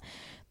ekvationen,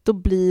 då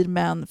blir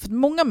män, för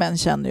många män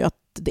känner ju att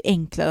det är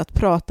enklare att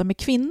prata med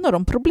kvinnor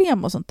om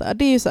problem och sånt där.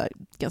 Det är ju så här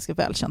ganska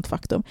välkänt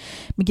faktum.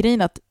 Men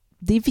grejen är att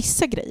det är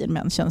vissa grejer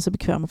män känner sig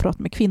bekväma att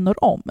prata med kvinnor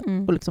om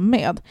och liksom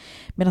med.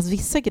 Medan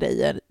vissa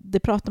grejer, det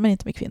pratar man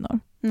inte med kvinnor.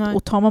 Nej.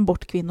 Och tar man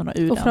bort kvinnorna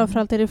ur och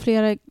framförallt är det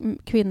flera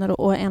kvinnor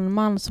och en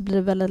man, så blir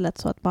det väldigt lätt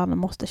så att mannen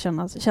måste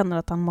känner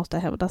att han måste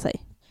hävda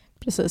sig.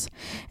 Precis.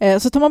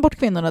 Så tar man bort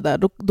kvinnorna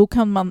där, då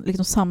kan man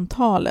liksom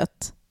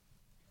samtalet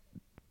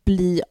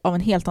bli av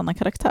en helt annan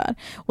karaktär.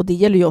 Och det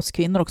gäller ju oss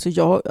kvinnor också.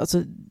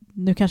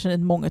 Nu kanske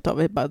många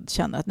av er bara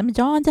känner att nej, men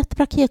jag har en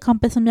jättebra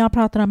killkompis som jag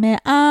pratar med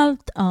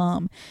allt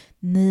om.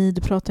 Nej,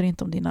 du pratar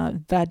inte om dina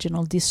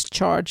vaginal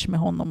discharge med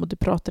honom, och du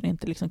pratar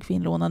inte liksom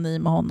kvinnlig onani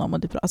med honom. Och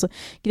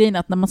grejen är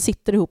att när man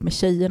sitter ihop med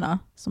tjejerna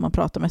som man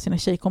pratar med sina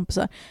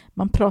tjejkompisar,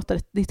 man pratar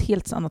det är ett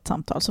helt annat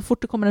samtal. Så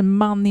fort det kommer en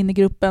man in i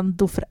gruppen,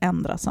 då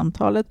förändras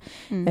samtalet.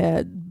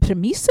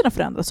 Premisserna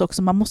förändras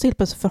också. Man måste helt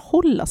plötsligt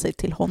förhålla sig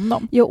till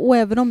honom. Ja, och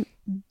även om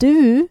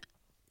du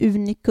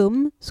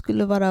unikum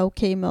skulle vara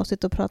okej med att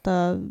sitta och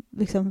prata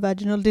liksom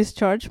vaginal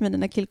discharge med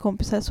dina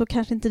killkompisar, så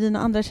kanske inte dina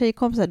andra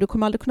tjejkompisar. Du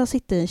kommer aldrig kunna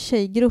sitta i en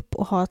tjejgrupp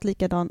och ha ett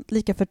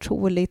lika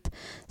förtroligt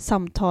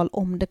samtal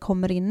om det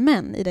kommer in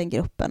män i den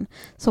gruppen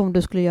som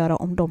du skulle göra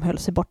om de höll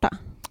sig borta.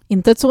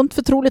 Inte ett sånt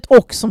förtroligt,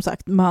 och som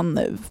sagt, man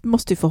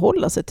måste ju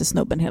förhålla sig till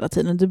snubben hela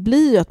tiden. Det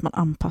blir ju att man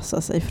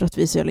anpassar sig för att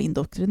vi är så jävla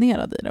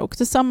indoktrinerade i det. Och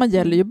detsamma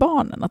gäller ju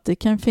barnen, att det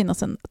kan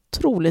finnas en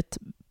otroligt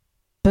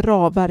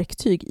bra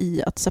verktyg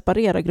i att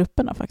separera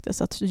grupperna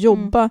faktiskt. Att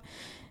jobba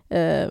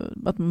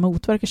att man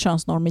motverkar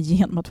könsnormer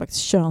genom att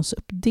faktiskt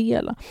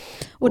könsuppdela.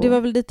 Och det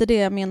var väl lite det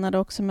jag menade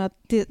också med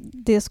att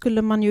det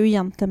skulle man ju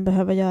egentligen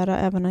behöva göra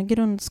även i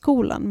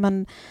grundskolan,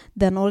 men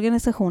den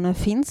organisationen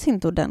finns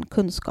inte och den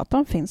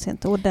kunskapen finns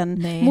inte och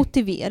den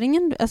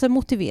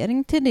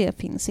motivering till det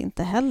finns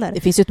inte heller.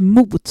 Det finns ju ett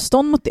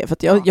motstånd mot det, för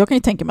att jag kan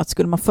ju tänka mig att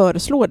skulle man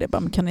föreslå det,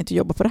 man kan inte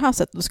jobba på det här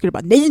sättet, då skulle det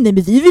bara, nej men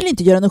vi vill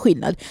inte göra någon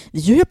skillnad. Vi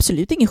gör ju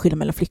absolut ingen skillnad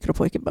mellan flickor och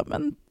pojkar.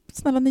 Men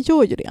snälla, ni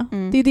gör ju det.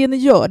 Det är det ni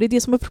gör, det är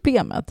det som är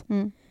problemet.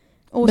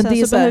 Och men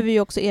sen så behöver vi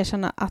också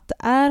erkänna att det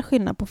är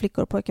skillnad på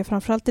flickor och pojkar,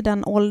 framförallt i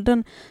den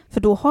åldern,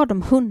 för då har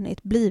de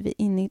hunnit blivit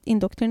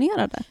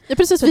indoktrinerade. Ja,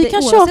 precis. Så vi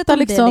kan tjata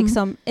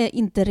liksom... Det är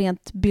inte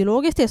rent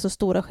biologiskt det är så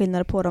stora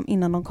skillnader på dem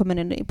innan de kommer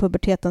in i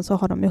puberteten, så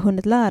har de ju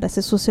hunnit lära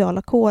sig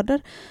sociala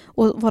koder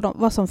och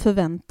vad som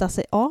förväntar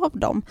sig av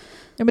dem.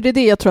 Ja, men det är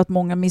det jag tror att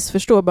många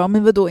missförstår. Bara,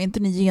 men vadå, är inte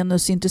ni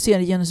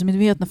genusintresserade,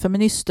 genusmedvetna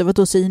feminister?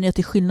 Vadå, säger ni att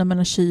det är skillnad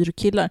mellan tjejer och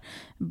killar?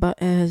 Bara,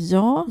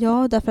 ja.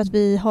 Ja, därför att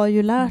vi har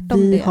ju lärt dem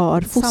det. Vi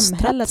har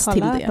fostrats har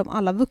till lärt det. dem.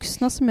 Alla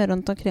vuxna som är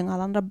runt omkring,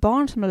 alla andra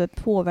barn som har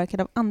blivit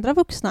påverkade av andra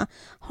vuxna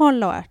har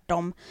lärt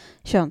dem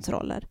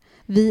könsroller.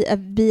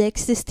 Vi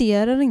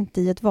existerar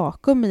inte i ett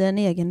vakuum i en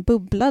egen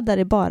bubbla där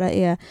det bara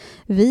är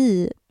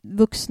vi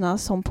vuxna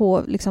som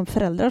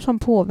föräldrar som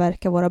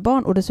påverkar våra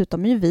barn, och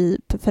dessutom är ju vi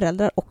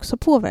föräldrar också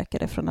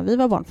påverkade från när vi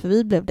var barn, för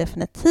vi blev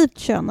definitivt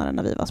könare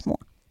när vi var små.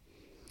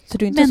 Så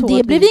det är inte men så det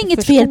att blev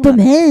inget fel på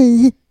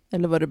mig.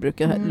 Eller vad det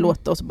brukar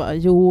låta, och så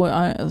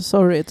bara,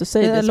 sorry to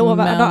say this.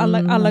 Lovar,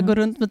 alla går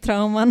runt med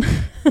trauman.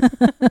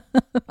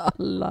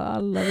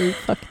 alla vi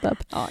fucked up.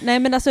 Ja, nej,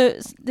 men alltså,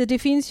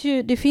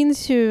 det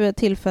finns ju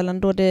tillfällen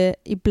då det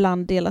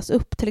ibland delas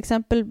upp. Till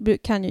exempel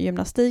kan ju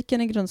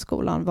gymnastiken i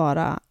grundskolan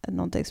vara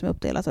någonting som är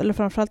uppdelat, eller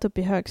framförallt upp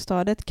i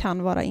högstadiet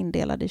kan vara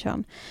indelad i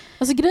kön.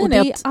 Alltså, grejen och det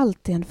är att...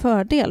 alltid en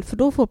fördel, för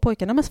då får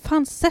pojkarna, men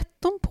fan, sätt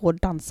dem på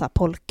att dansa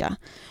polka.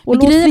 Och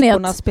men låt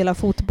flickorna spela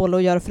fotboll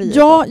och göra friidrott.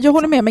 Ja, jag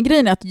håller med, men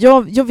grejen är att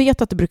jag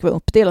vet att det brukar vara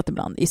uppdelat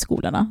ibland i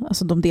skolorna.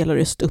 Alltså de delar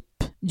just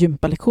upp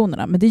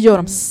gympalektionerna, men det gör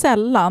de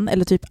sällan,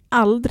 eller typ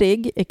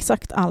aldrig,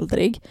 exakt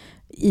aldrig,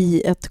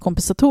 i ett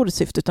kompensatoriskt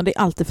syfte, utan det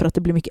är alltid för att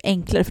det blir mycket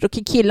enklare, för då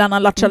kan killarna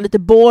latcha lite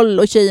boll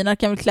och tjejerna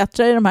kan väl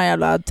klättra i de här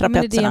jävla trapetserna.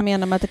 Men det är det jag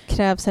menar med att det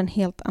krävs en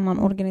helt annan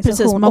organisation.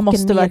 Precis, man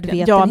måste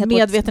och en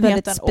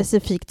medvetenhet och ett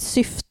specifikt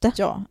syfte.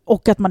 Ja,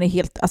 och att man är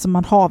helt, alltså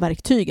man har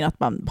verktygen, att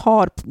man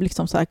har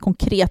liksom så här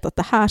konkret att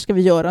det här ska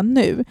vi göra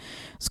nu.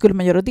 Skulle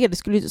man göra det,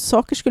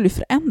 saker skulle ju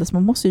förändras.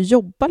 Man måste ju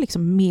jobba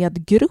liksom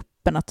med gruppen,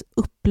 att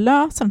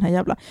upplösa den här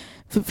jävla...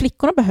 För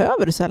flickorna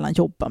behöver du sällan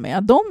jobba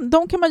med.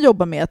 De kan man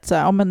jobba med att så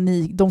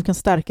här, de kan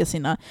stärka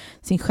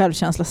sin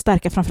självkänsla,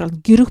 stärka framförallt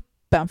gruppen,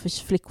 för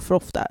flickor får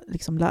ofta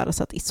liksom lära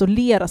sig att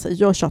isolera sig.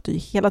 Jag tjatar ju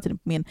hela tiden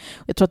på min...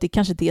 Jag tror att det är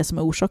kanske det som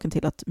är orsaken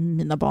till att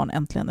mina barn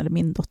äntligen, eller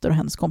min dotter och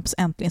hennes kompis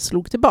äntligen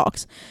slog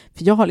tillbaks.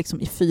 För jag har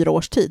liksom i 4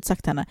 års tid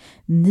sagt till henne,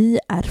 ni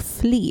är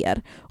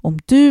fler. Om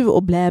du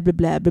och blä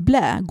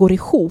går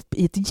ihop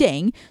i ett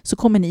gäng, så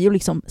kommer ni att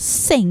liksom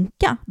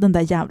sänka den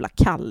där jävla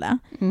Kalle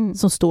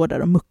som står där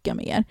och muckar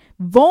med er.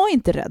 Var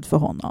inte rädd för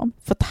honom,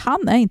 för att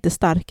han är inte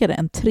starkare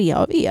än 3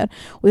 av er.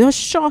 Och jag har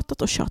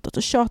tjatat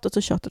och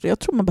jag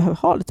tror man behöver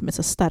ha lite mer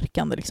så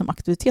stärkande liksom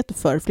aktiviteter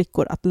för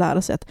flickor, att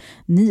lära sig att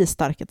ni är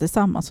starka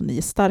tillsammans och ni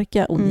är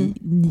starka och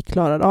ni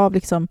klarar av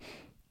liksom.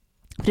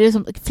 För det är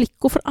som,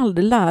 flickor får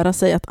aldrig lära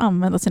sig att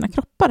använda sina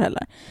kroppar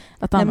heller.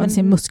 Att använda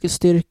sin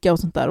muskelstyrka och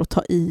sånt där, och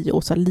ta i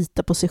och så här,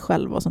 lita på sig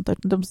själva och sånt där.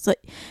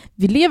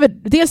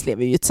 Dels lever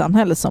vi i ett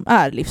samhälle som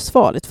är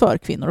livsfarligt för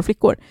kvinnor och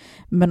flickor,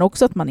 men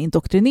också att man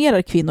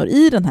indoktrinerar kvinnor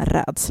i den här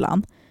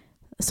rädslan,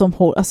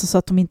 alltså så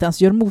att de inte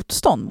ens gör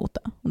motstånd mot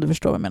det, om du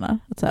förstår vad jag menar.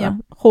 Att så här,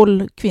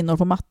 håll kvinnor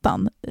på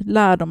mattan,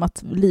 lär dem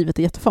att livet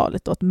är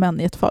jättefarligt och att män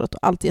är jättefarligt och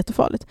allt är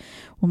jättefarligt.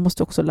 Och man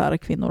måste också lära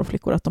kvinnor och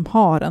flickor att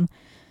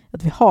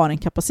vi har en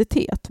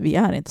kapacitet. Vi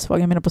är inte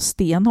svaga. Jag menar på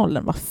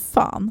stenåldern, vad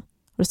fan?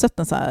 Har du sett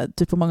en så här,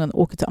 typ hur många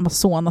åker till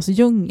Amazonas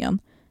djungeln?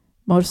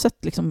 Har du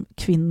sett liksom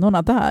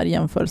kvinnorna där i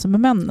jämförelse med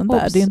männen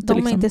där? Det är inte,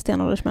 de är inte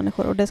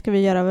stenåldersmänniskor, och det ska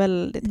vi göra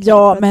väldigt klart.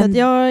 Ja, men...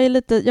 Jag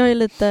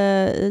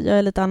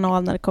är lite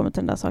anal när det kommer till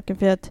den där saken,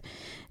 för att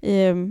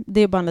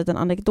det är bara en liten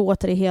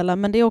anekdot i det hela,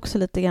 men det är också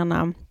lite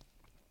grann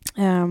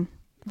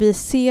vi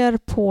ser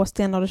på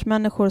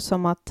stenåldersmänniskor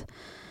som att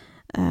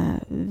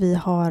vi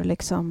har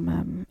liksom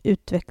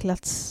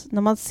utvecklats,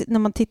 när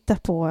man tittar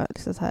på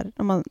liksom så här,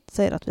 när man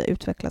säger att vi har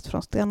utvecklats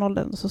från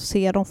stenåldern, så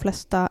ser de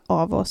flesta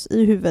av oss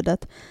i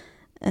huvudet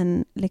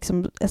en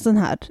sån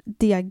här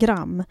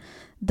diagram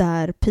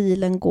där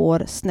pilen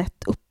går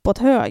snett uppåt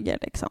höger,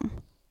 liksom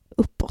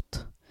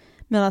uppåt,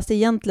 medan det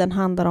egentligen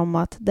handlar om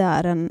att det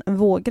är en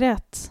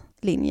vågrät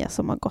linje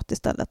som har gått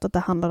istället, och det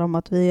handlar om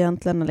att vi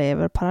egentligen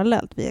lever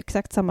parallellt. Vi är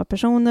exakt samma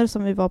personer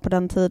som vi var på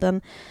den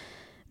tiden.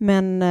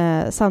 Men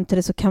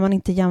samtidigt så kan man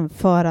inte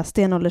jämföra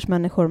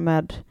stenåldersmänniskor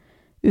med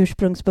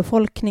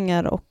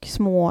ursprungsbefolkningar och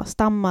små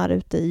stammar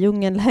ute i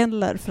djungeln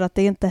heller, för att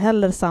det är inte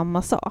heller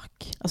samma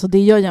sak. Alltså det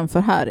jag jämför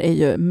här är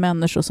ju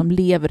människor som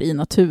lever i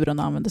naturen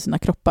och använder sina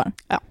kroppar.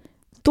 Ja.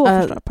 Då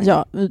förstår jag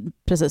poängen. Ja,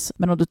 precis.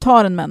 Men om du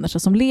tar en människa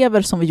som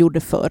lever som vi gjorde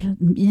förr,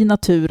 i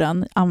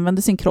naturen,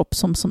 använder sin kropp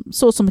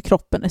så som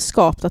kroppen är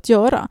skapt att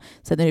göra.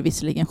 Sen är det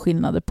visserligen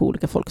skillnader på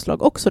olika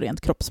folkslag också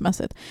rent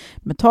kroppsmässigt.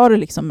 Men tar du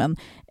liksom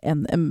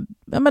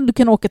men du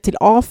kan åka till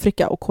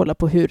Afrika och kolla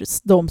på hur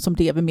de som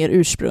lever mer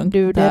ursprung.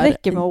 Det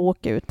räcker med att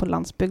åka ut på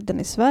landsbygden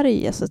i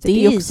Sverige. Så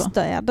det är i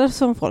städer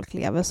som folk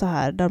lever så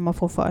här, där man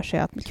får för sig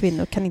att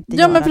kvinnor kan inte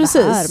göra det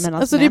här. Men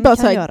alltså det är bara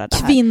så här,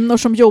 kvinnor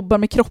som jobbar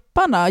med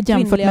kropparna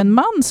jämfört med en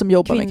man som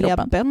jobbar med kroppen.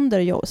 Kvinnliga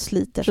bönder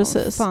sliter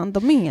som fan.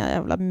 De är inga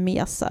jävla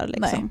mesar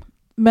liksom. Nej.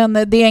 Men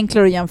det är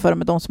enklare att jämföra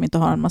med de som inte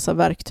har en massa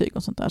verktyg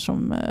och sånt där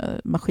som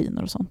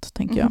maskiner och sånt,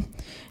 tänker jag.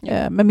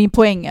 Ja. Men min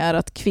poäng är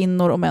att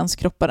kvinnor och mäns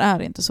kroppar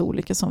är inte så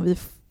olika som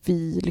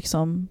vi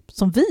liksom,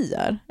 som vi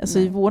är. Alltså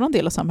i våran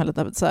del av samhället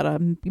där så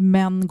här,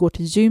 män går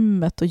till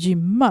gymmet och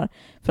gymmar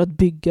för att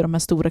bygga de här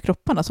stora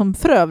kropparna som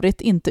för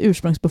övrigt inte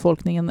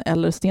ursprungsbefolkningen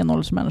eller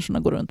stenåldersmänniskorna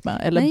går runt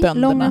med, eller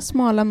bönderna. Långa,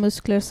 smala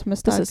muskler som är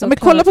starka. Men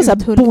kolla på så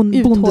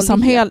här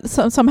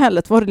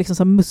bondesamhället, var det liksom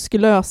så här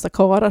muskulösa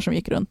karar som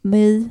gick runt?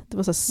 Nej, det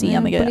var så här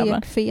seniga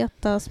jävlar.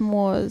 Feta,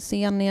 små,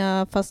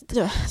 seniga, fast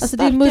alltså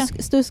det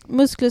är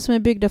muskler som är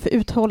byggda för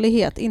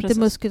uthållighet, inte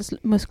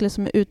muskler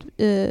som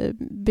är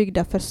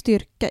byggda för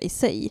styrka i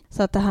sig.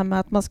 Så att det här med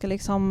att man ska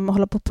liksom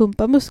hålla på att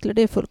pumpa muskler,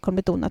 det är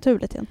fullkomligt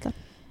onaturligt egentligen.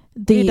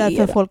 Det är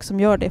därför folk som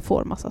gör det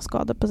får massa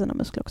skador på sina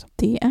muskler också.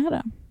 Det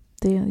är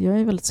det. Jag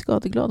är väldigt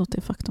skadeglad åt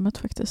det faktumet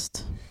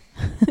faktiskt.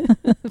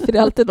 För det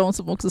är alltid de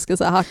som också ska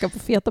så här, hacka på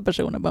feta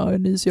personer. Bara,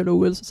 ni är så jävla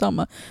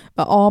ohälsosamma.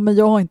 Ja, men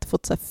jag har inte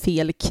fått så här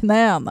fel i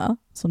knäna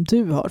som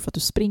du har för att du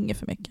springer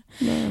för mycket.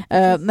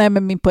 Nej,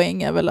 men min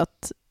poäng är väl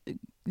att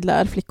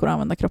lär flickor att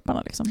använda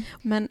kropparna. Liksom.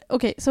 Men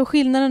okej, så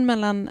skillnaden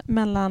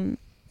mellan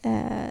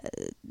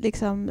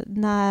liksom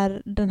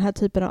när den här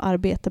typen av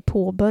arbete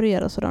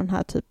påbörjade och den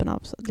här typen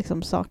av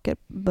liksom, saker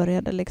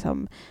började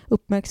liksom,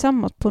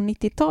 uppmärksammas på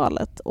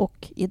 90-talet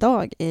och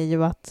idag är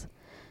ju att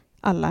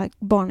alla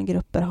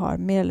barngrupper har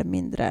mer eller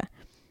mindre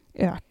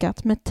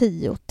ökat med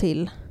 10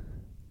 till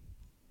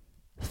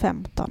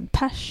 15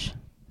 pers.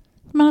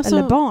 Men alltså,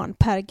 eller barn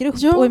per grupp.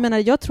 Ja. Och jag menar,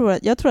 jag tror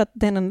att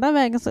det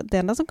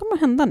enda som kommer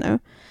att hända nu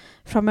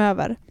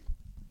framöver,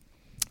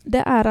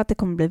 det är att det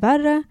kommer bli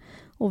värre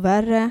och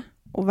värre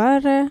och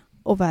värre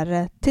och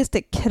värre tills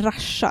det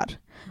kraschar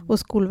och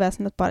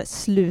skolväsendet bara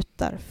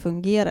slutar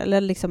fungera.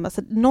 Eller liksom,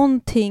 alltså,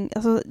 någonting,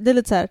 alltså, det är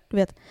lite så här, du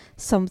vet,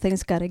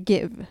 something's gotta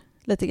give.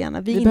 Lite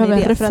grann. Vi behöver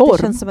en reform. För att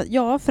det känns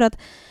som att, för att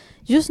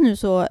just nu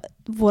så,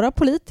 våra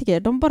politiker,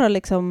 de bara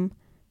liksom,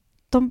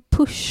 de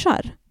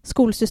pushar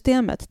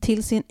skolsystemet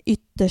till sin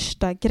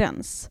yttersta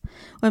gräns.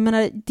 Och jag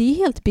menar, det är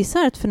helt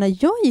bisarrt, för när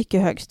jag gick i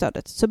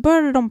högstadiet så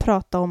började de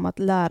prata om att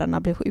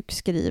lärarna blev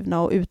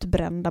sjukskrivna och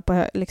utbrända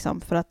på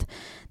liksom, för att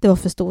det var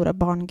för stora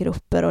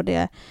barngrupper och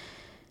det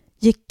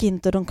gick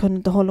inte och de kunde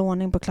inte hålla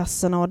ordning på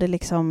klasserna och det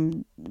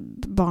liksom,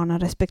 barnen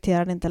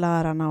respekterade inte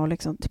lärarna och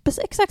liksom, typ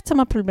exakt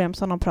samma problem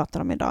som de pratar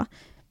om idag.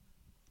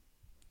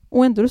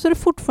 Och ändå så är det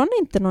fortfarande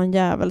inte någon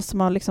jävel som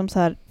har liksom så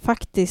här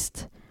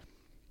faktiskt,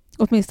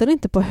 åtminstone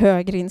inte på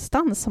högre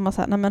instans, som har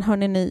sagt, nej men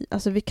hörni ni,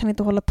 alltså vi kan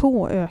inte hålla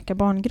på och öka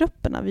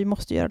barngrupperna, vi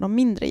måste göra dem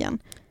mindre igen.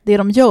 Det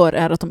de gör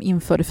är att de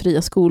inför det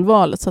fria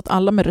skolvalet så att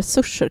alla med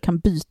resurser kan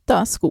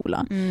byta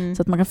skola.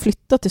 Så att man kan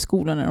flytta till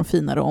skolan i de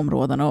finare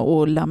områdena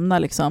och lämna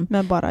liksom.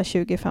 Med bara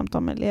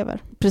 20-15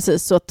 elever.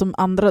 Precis, så att de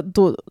andra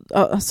då,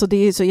 alltså det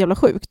är så jävla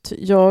sjukt.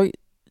 Jag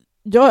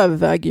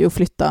överväger ju att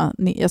flytta,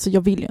 alltså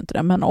jag vill ju inte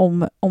det, men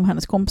om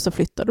hennes kompisar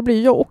flyttar, då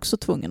blir jag också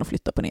tvungen att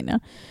flytta på Ninja.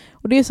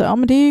 Och det är så här, ja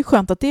men det är ju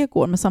skönt att det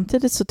går, men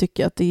samtidigt så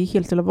tycker jag att det är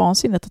helt jävla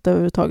vansinnigt att det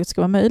överhuvudtaget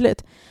ska vara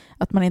möjligt.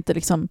 Att man inte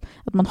liksom,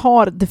 att man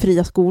har det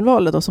fria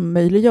skolvalet då, som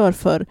möjliggör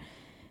för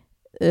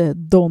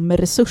de med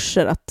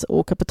resurser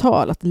och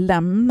kapital att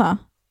lämna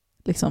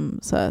liksom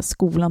så här,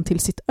 skolan till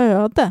sitt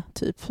öde,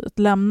 typ. Att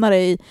lämna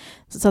det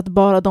så att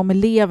bara de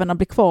eleverna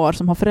blir kvar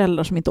som har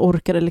föräldrar som inte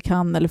orkar eller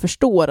kan eller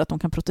förstår att de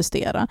kan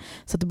protestera.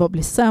 Så att det bara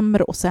blir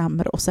sämre och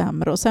sämre och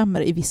sämre och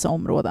sämre i vissa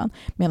områden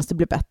medan det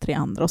blir bättre i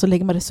andra. Och så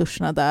lägger man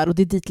resurserna där och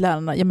det är dit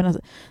lärarna, jag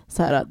menar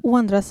så här. Å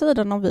andra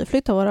sidan, om vi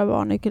flyttar våra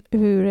barn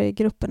i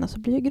grupperna så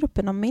blir ju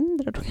grupperna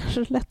mindre, då kanske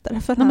det är lättare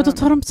för lärarna. Men då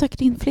tar de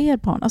säkert in fler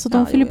barn. Alltså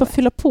de vill ju bara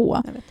fylla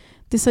på.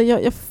 Det är så här,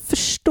 jag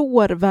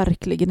förstår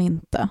verkligen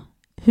inte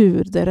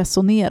hur det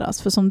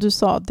resoneras. För som du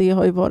sa, det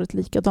har ju varit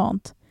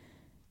likadant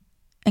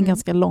en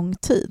ganska lång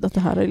tid. Att det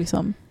här är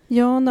liksom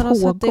när de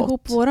satte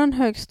ihop våran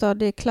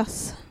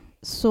högstadieklass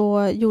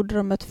så gjorde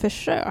de ett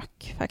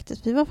försök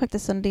faktiskt. Vi var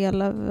faktiskt en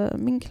del av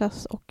min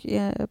klass och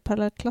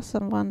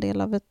parallellklassen var en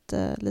del av ett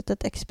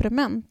litet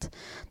experiment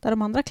där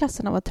de andra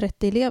klasserna var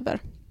 30 elever.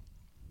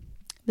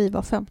 Vi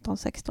var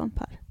 15-16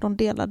 per. De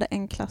delade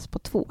en klass på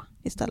 2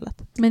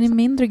 istället. Men i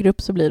mindre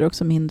grupp så blir det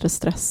också mindre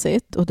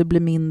stressigt och det blir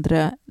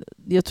mindre,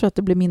 jag tror att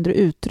det blir mindre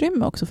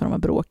utrymme också för de här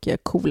bråkiga,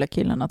 coola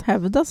killarna att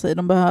hävda sig.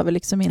 De behöver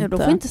liksom inte... De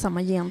får inte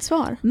samma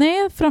gensvar.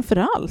 Nej,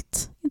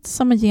 framförallt. inte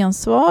samma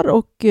gensvar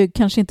och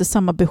kanske inte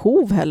samma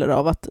behov heller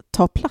av att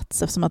ta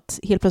plats, eftersom att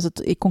helt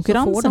plötsligt är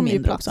konkurrensen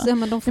mindre också. Ja,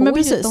 men de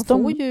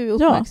får ju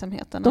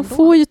uppmärksamheten. De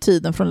får ju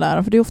tiden från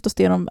läraren, för det är oftast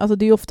det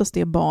är oftast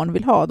det barn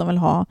vill ha.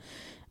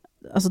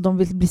 De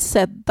vill bli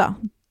sedda.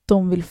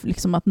 De vill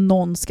liksom att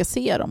någon ska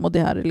se dem, och det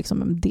här är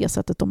liksom det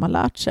sättet de har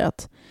lärt sig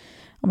att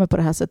på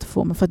det här sättet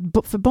får man.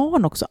 För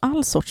barn också,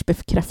 all sorts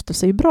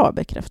bekräftelse är ju bra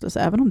bekräftelse,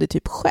 även om det är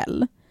typ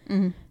skäll.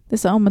 Mm. Det är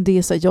så, men det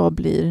är så, jag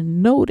blir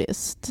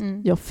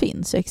noticed, jag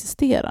finns, jag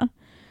existerar.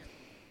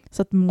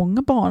 Så att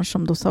många barn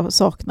som då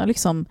saknar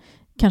liksom,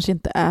 kanske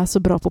inte är så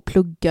bra på att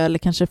plugga eller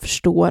kanske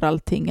förstår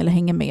allting eller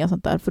hänger med och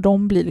sånt där, för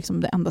de blir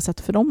liksom det enda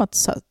sättet för dem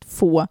att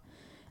få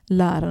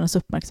lärarens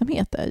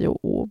uppmärksamhet är ju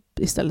att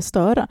istället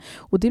störa.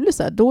 Och det blir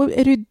så här, då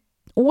är det ju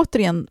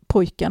återigen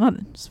pojkarna,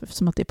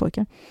 som att det är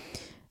pojkar,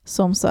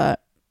 som så här,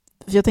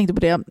 för jag tänkte på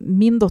det,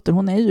 min dotter,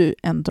 hon är ju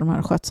en av de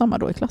här skötsamma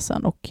då i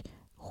klassen, och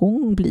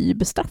hon blir ju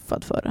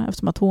bestraffad för det,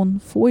 eftersom att hon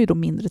får ju då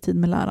mindre tid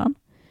med läraren.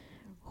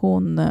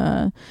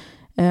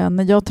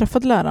 När jag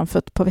träffade läraren för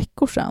ett par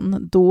veckor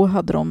sedan,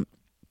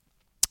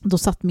 då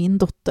satt min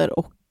dotter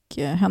och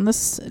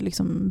hennes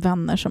liksom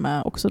vänner, som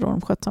är också då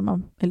de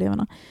skötsamma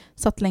eleverna,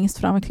 satt längst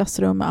fram i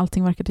klassrummet,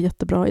 allting verkade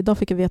jättebra. Idag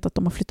fick jag veta att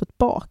de har flyttat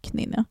bak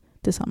Ninja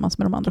tillsammans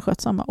med de andra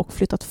skötsamma och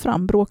flyttat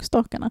fram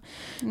bråkstakarna.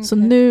 Okay. Så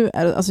nu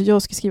är alltså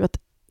jag ska skriva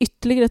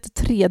ytterligare ett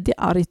tredje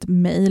argt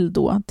mejl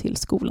då till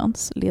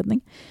skolans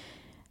ledning.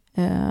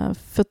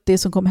 För det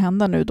som kommer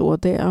hända nu då,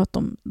 det är att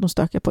de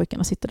stökiga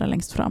pojkarna sitter där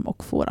längst fram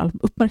och får all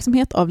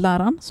uppmärksamhet av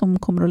läraren, som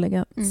kommer att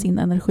lägga sin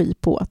energi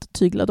på att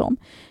tygla dem.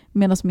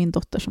 Medan min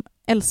dotter, som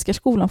älskar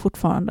skolan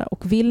fortfarande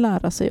och vill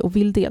lära sig och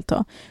vill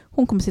delta,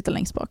 hon kommer sitta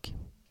längst bak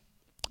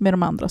med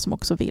de andra som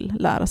också vill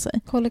lära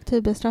sig.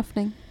 Kollektiv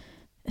bestraffning.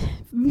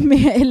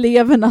 Med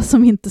eleverna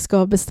som inte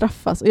ska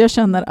bestraffas. Och jag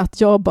känner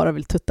att jag bara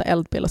vill tutta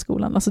eld på hela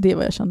skolan. Alltså det är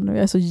vad jag känner nu.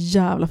 Jag är så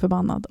jävla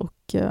förbannad.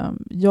 Och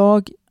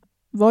jag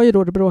var ju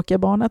då det bråkiga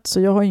barnet,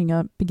 så jag har ju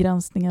inga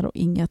begränsningar och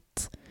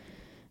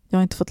jag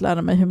har inte fått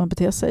lära mig hur man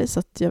beter sig, så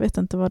att jag vet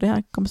inte vad det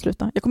här kommer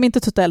sluta. Jag kommer inte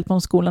tutta eld på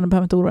någon skolan, jag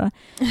behöver inte oroa.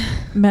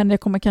 Men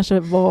jag kommer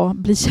kanske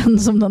bli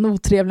känd som den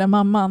otrevliga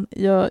mamman.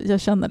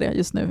 Jag känner det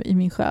just nu i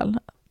min själ,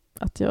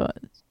 att jag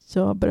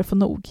börjar få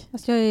nog.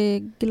 Alltså jag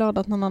är glad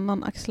att någon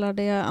annan axlar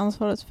det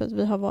ansvaret, för att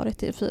vi har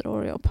varit i 4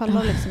 år. Jag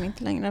pallar liksom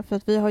inte längre, för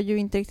att vi har ju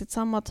inte riktigt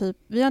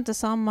vi har inte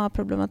samma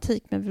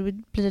problematik, men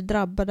vi blir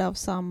drabbade av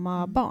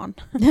samma barn.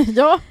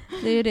 Ja.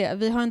 Det är ju det.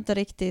 Vi har inte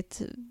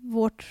riktigt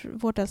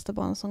vårt äldsta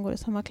barn som går i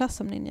samma klass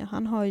som Ninja.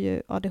 Han har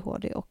ju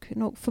ADHD och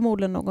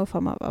förmodligen någon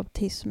form av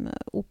autism,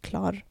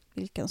 oklar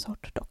vilken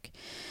sort dock.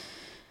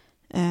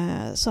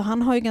 Så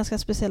han har ju ganska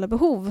speciella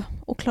behov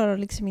och klarar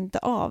liksom inte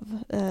av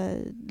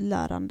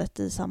lärandet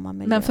i samma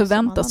miljö. Men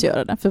förväntas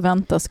göra det,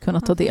 förväntas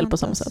kunna ta del på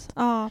samma sätt.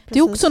 Ja, det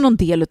är också någon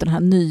del av den här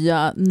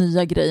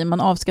nya grejen.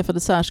 Man avskaffade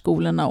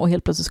särskolorna och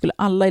helt plötsligt skulle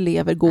alla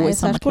elever gå i samma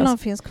klass. Särskolan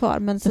finns kvar,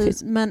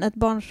 men ett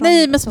barn som...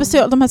 Nej, men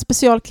de här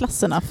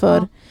specialklasserna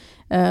för...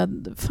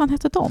 fan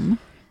heter de?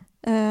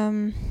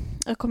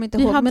 Jag kommer inte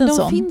ihåg, men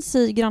de finns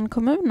i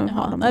grannkommunen.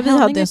 Vi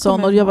hade en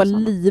sån, och jag var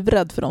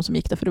livrädd för de som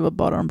gick där, för det var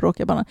bara de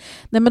bråkiga barnen.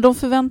 Nej, men de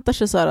förväntar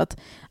sig så här att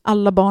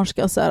alla barn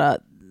ska så här,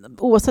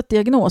 oavsett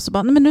diagnos,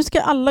 bara, nej, men nu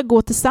ska alla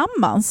gå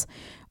tillsammans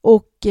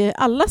och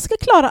alla ska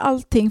klara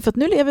allting, för att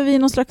nu lever vi i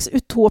någon slags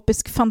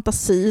utopisk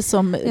fantasi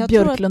som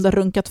Björklund har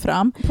runkat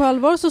fram. På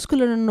allvar så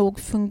skulle det nog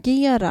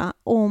fungera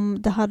om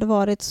det hade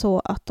varit så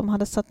att de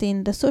hade satt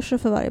in resurser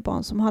för varje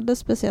barn som hade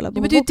speciella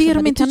behov. Men det är det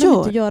de inte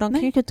gör. De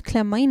kan ju inte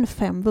klämma in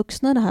 5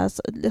 vuxna i det här.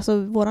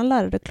 Alltså, våran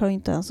lärare klarar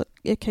inte ens,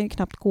 kan ju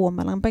knappt gå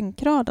mellan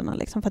bänkraderna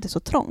liksom, för att det är så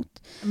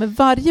trångt. Men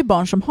varje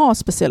barn som har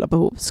speciella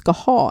behov ska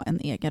ha en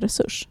egen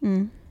resurs.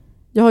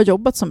 Jag har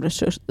jobbat som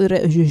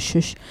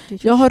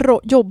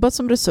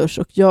resurs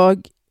och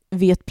jag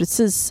vet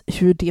precis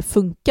hur det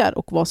funkar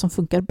och vad som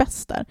funkar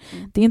bäst där.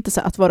 Det är inte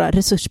så att vara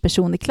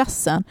resursperson i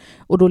klassen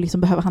och då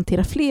liksom behöva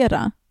hantera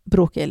flera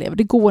bråkiga elever.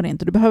 Det går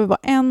inte. Du behöver vara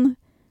en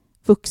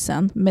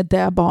vuxen med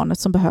det barnet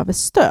som behöver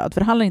stöd.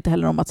 För det handlar inte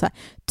heller om att så här,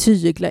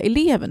 tygla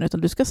eleven,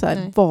 utan du ska så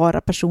här,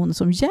 vara personen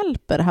som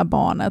hjälper det här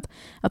barnet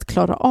att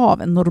klara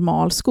av en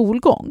normal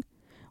skolgång.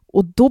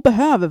 Och då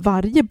behöver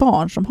varje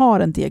barn som har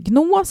en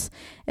diagnos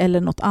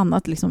eller något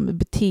annat liksom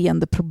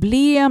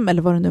beteendeproblem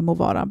eller vad det nu må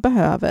vara,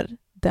 behöver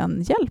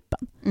den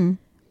hjälpen.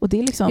 Och det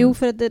är liksom... Jo,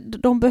 för att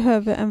de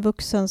behöver en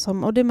vuxen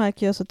som, och det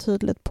märker jag så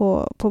tydligt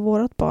på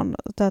vårt barn,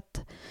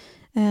 att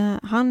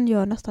han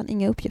gör nästan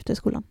inga uppgifter i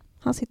skolan.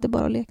 Han sitter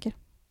bara och leker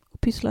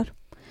och pysslar.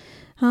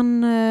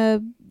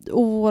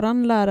 Och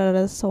våran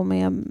lärare som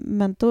är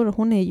mentor,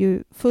 hon är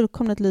ju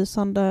fullkomligt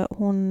lysande.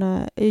 Hon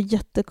är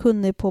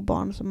jättekunnig på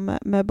barn som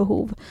med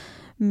behov.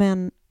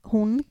 Men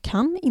hon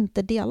kan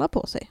inte dela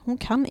på sig. Hon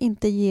kan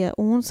inte ge,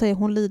 och hon säger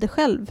hon lider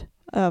själv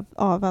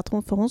av att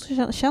hon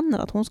känner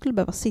att hon skulle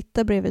behöva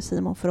sitta bredvid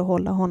Simon för att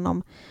hålla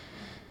honom,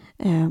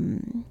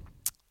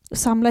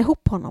 samla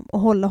ihop honom och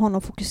hålla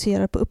honom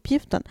fokuserad på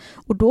uppgiften.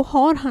 Och då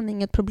har han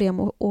inget problem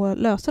att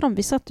lösa dem.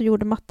 Vi satt och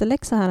gjorde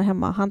matteläxa här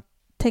hemma. Han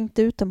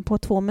tänkte ut den på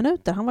 2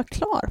 minuter. Han var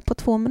klar på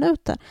 2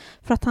 minuter.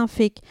 För att han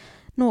fick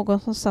någon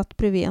som satt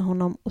bredvid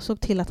honom och såg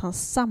till att han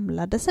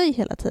samlade sig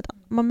hela tiden.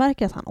 Man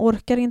märker att han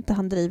orkar inte,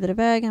 han driver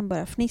iväg, han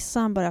börjar fnissa,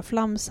 han börjar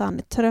flamsa, han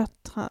är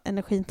trött,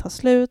 energin tar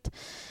slut.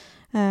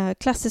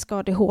 Klassisk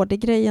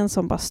ADHD-grejen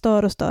som bara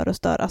stör och stör och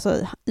stör, alltså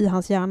i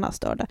hans hjärna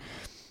stör det.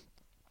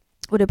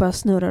 Och det bara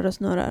snurrar och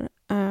snurrar.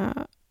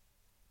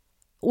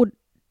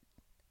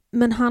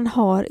 Men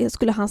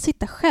skulle han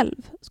sitta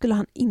själv skulle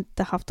han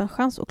inte haft en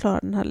chans att klara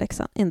den här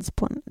läxan ens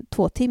på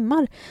 2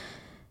 timmar.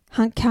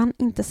 Han kan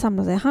inte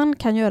samla sig. Han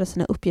kan göra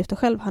sina uppgifter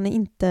själv. Han är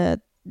inte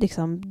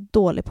liksom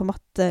dålig på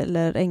matte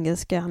eller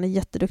engelska. Han är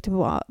jätteduktig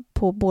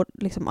på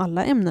liksom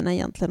alla ämnena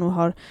egentligen och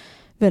har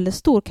väldigt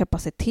stor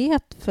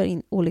kapacitet för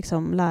att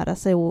liksom lära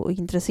sig och är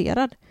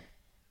intresserad.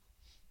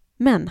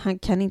 Men han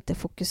kan inte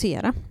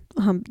fokusera.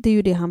 Det är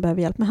ju det han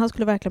behöver hjälp med. Han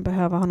skulle verkligen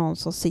behöva ha någon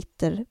som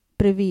sitter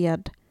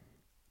bredvid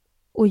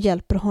och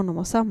hjälper honom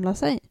att samla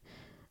sig.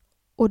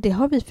 Och det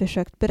har vi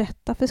försökt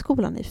berätta för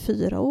skolan i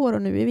 4 år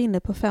och nu är vi inne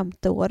på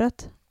 5:e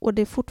året. Och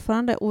det är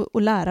fortfarande,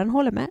 och läraren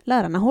håller med.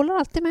 Lärarna håller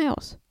alltid med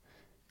oss.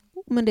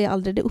 Men det är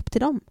aldrig upp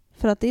till dem.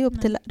 För att det är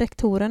upp till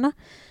rektorerna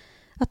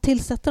att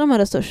tillsätta de här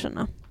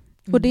resurserna.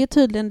 Och det är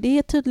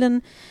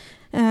tydligen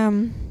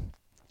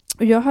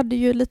och jag hade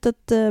ju ett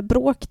litet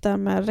bråk där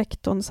med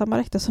samma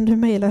rektor som du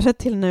mejlade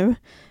till nu,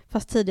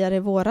 fast tidigare i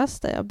våras,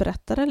 där jag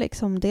berättade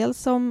liksom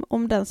dels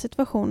om den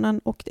situationen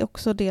och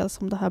också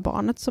dels om det här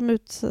barnet som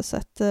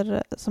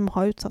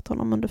har utsatt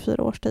honom under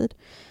 4 års tid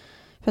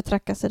för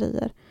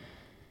trakasserier.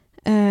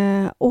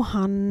 Och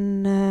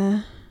han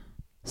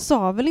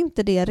sa väl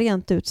inte det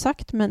rent ut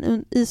sagt,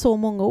 men i så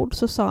många ord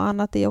så sa han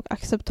att det är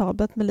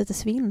acceptabelt med lite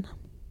svinn.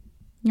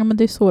 Ja, men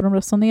det är så de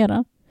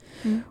resonerar.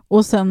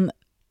 Och sen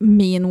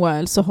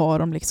meanwhile så har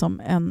de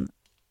liksom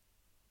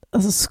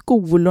alltså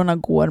skolorna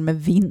går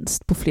med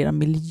vinst på flera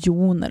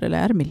miljoner, eller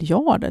är det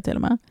miljarder till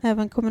och med?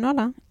 Även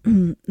kommunala?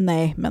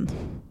 Nej, men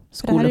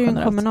skolor generellt. Det här är ju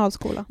en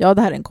kommunalskola. Ja,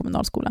 det här är en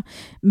kommunalskola.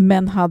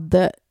 Men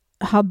hade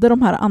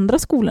de här andra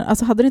skolorna,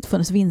 alltså hade det inte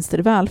funnits vinster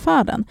i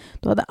välfärden,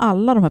 då hade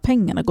alla de här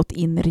pengarna gått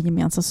in i det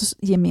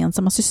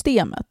gemensamma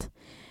systemet.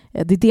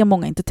 Det är det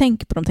många inte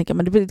tänker på. De tänker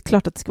men det är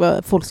klart att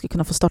folk ska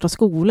kunna få starta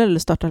skolor eller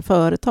starta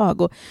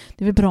företag. Och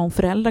det är väl bra om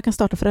föräldrar kan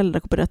starta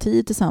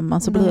föräldrakooperativ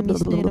tillsammans. Och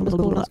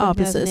ja,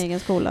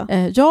 precis.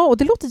 Ja, och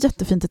det låter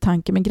jättefint i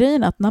tanke. Men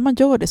grejen är att när man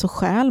gör det så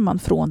stjäl man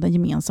från den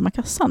gemensamma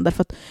kassan.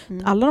 Därför att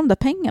alla de där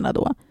pengarna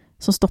då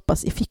som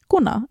stoppas i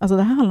fickorna, alltså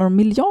det här handlar om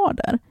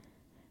miljarder,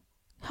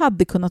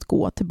 hade kunnat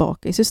gå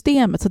tillbaka i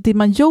systemet. Så det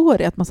man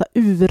gör är att man så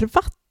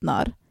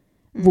urvattnar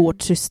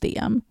vårt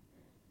system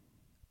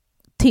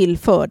till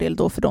fördel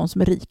då för de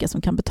som är rika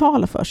som kan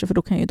betala för sig, för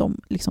då kan ju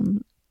de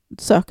liksom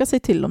söka sig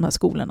till de här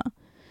skolorna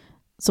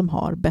som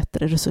har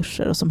bättre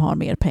resurser och som har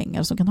mer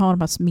pengar, som kan ha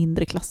de här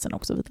mindre klasserna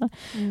och så vidare.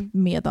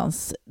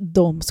 Medans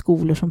de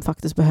skolor som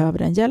faktiskt behöver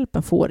den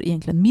hjälpen får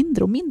egentligen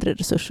mindre och mindre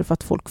resurser för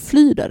att folk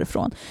flyr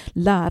därifrån.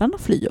 Lärarna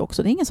flyr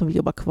också, det är ingen som vill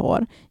jobba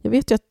kvar. Jag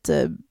vet ju att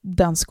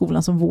den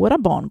skolan som våra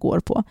barn går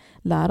på,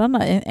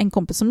 lärarna, en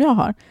kompis som jag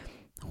har,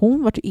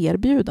 hon var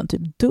erbjuden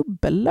typ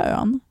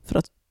dubbellön för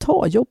att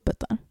ta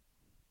jobbet där.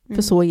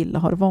 För så illa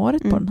har det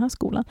varit på den här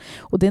skolan.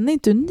 Och den är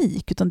inte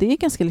unik, utan det är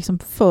ganska liksom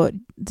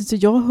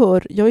jag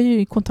är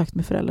ju i kontakt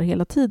med föräldrar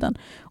hela tiden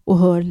och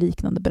hör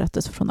liknande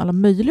berättelser från alla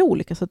möjliga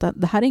olika. Så att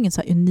det här är ingen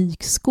så här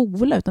unik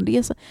skola, utan det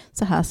är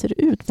så här ser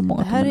det ut på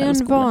många kommunala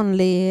skolor. Det här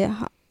är en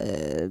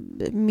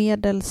vanlig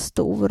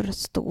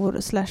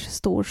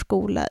medelstor/stor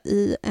skola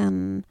i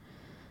en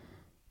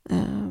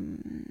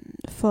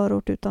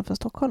förort utanför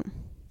Stockholm.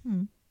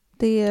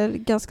 Det är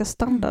ganska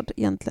standard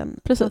egentligen.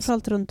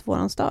 Framförallt runt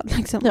våran stad.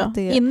 Liksom, ja, att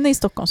det inne i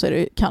Stockholm så är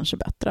det kanske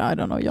bättre.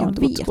 Jag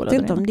vet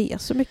inte om det är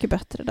så mycket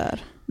bättre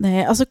där.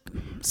 Nej, alltså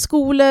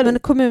skolor... Men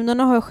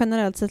kommunerna har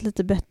generellt sett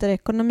lite bättre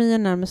ekonomi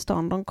närmare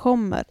stan de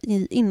kommer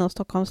inom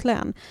Stockholms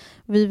län.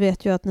 Vi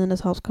vet ju att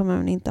Nynäshamns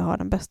kommun inte har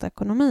den bästa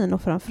ekonomin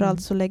och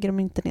framförallt så lägger de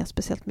inte ner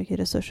speciellt mycket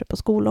resurser på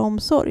skola och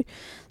omsorg.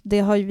 Det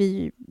har ju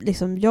vi,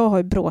 liksom, jag har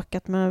ju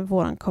bråkat med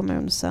våran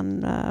kommun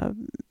sen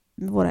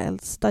våra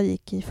äldsta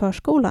gick i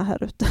förskola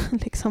här ute.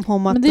 Liksom,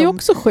 om att men det är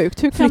också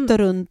sjukt. Hur flyttar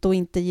runt och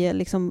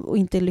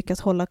inte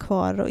lyckas hålla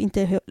kvar och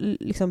inte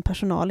liksom,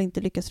 personal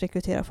inte lyckas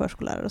rekrytera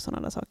förskollärare och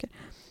sådana där saker.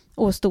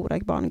 Och stora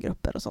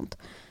barngrupper och sånt.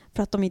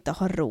 För att de inte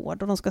har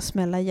råd och de ska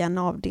smälla igen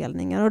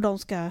avdelningar och de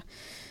ska...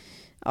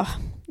 Ja,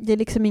 det är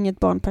liksom inget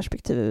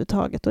barnperspektiv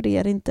överhuvudtaget och det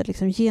är inte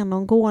liksom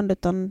genomgående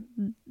utan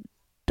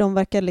de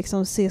verkar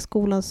liksom se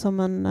skolan som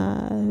en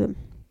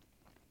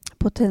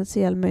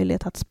potentiell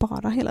möjlighet att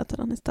spara hela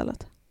tiden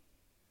istället.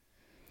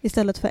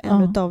 Istället för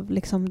en av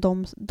liksom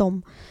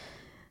de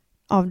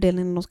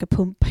avdelningarna de ska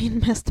pumpa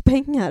in mest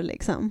pengar.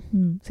 Liksom.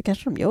 Så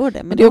kanske de gör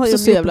det. Men det är också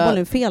så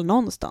jävla fel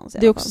någonstans.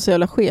 Det är också så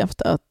jävla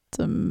skevt att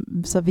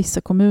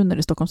vissa kommuner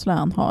i Stockholms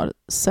län har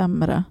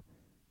sämre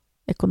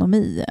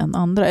ekonomi än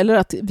andra. Eller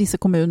att vissa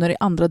kommuner i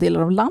andra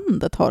delar av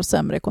landet har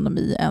sämre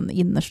ekonomi än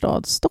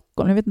innerstad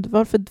Stockholm. Jag vet inte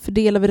varför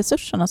fördelar vi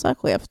resurserna så här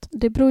skevt.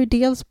 Det beror ju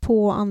dels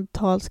på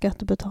antal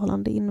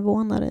skattebetalande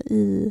invånare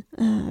i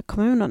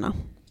kommunerna.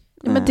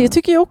 Men det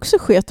tycker jag också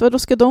sker. Då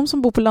ska de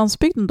som bor på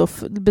landsbygden då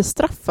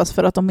bestraffas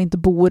för att de inte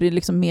bor i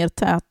liksom mer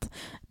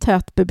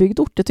tätbebyggd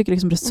ort? Jag tycker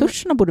liksom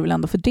resurserna borde väl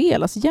ändå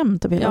fördelas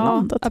jämnt över hela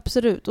landet.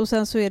 Absolut. Och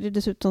sen så är det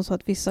dessutom så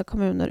att vissa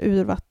kommuner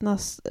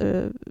urvattnas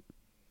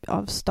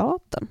av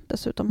staten.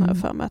 Dessutom har jag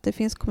för mig att det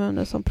finns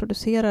kommuner som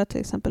producerar till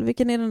exempel.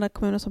 Vilken är den där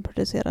kommunen som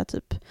producerar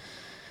typ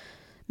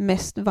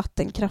mest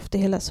vattenkraft i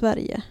hela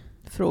Sverige?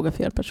 Fråga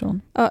fel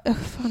person. Ja,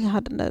 jag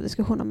hade den där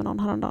diskussionen med någon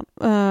häromdagen.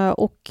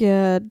 Och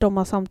de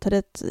har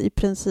samtidigt i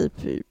princip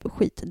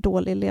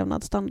skitdålig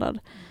levnadsstandard.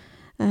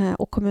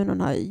 Och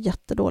kommunerna har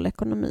jättedålig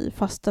ekonomi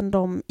fastän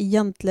de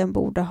egentligen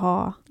borde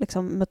ha,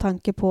 liksom, med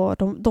tanke på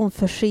de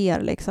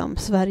förser liksom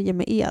Sverige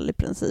med el i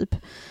princip.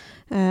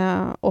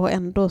 Och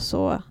ändå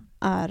så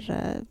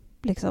är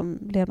liksom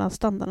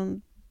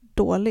levnadsstandarden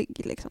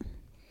dålig liksom.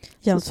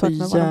 Jämfört med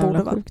vad de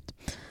borde vara.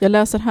 Jag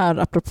läser här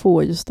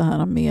apropå just det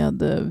här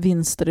med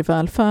vinster i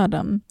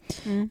välfärden.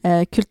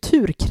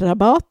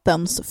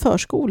 Kulturkrabatens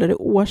förskolor i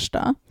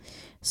Årsta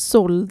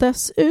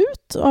såldes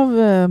ut av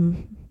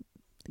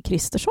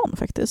Kristersson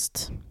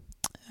faktiskt.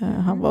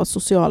 Han var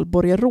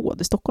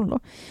socialborgarråd i Stockholm då.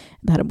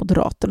 Det här är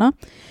Moderaterna.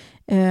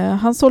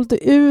 Han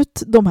sålde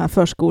ut de här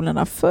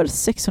förskolorna för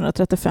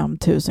 635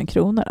 000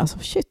 kronor. Alltså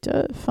shit,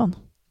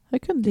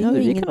 vi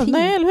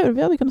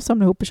hade kunnat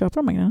samla ihop och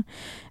köpa de här grejerna.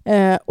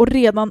 Och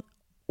redan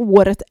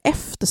året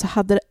efter så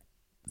hade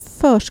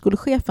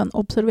förskolechefen,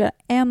 observera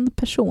en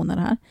person i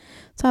det här,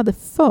 så hade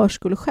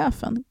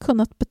förskolechefen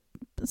kunnat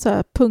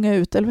punga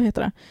ut, eller vad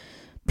heter det,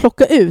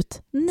 plocka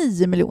ut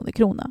 9 miljoner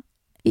kronor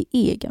i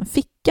egen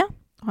ficka.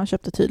 Han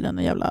köpte tydligen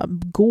en jävla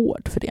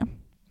gård för det.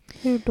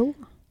 Hur då?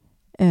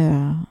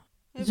 Ja.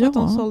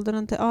 De sålde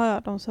den till,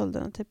 de sålde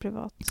den till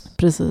privat.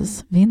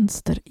 Precis,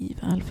 vinster i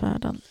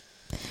välfärden.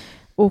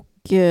 Och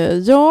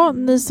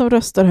ni som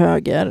röstar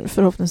höger,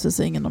 förhoppningsvis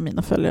ingen av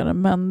mina följare,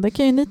 men det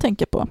kan ju ni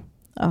tänka på.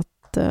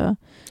 Att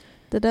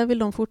det där vill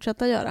de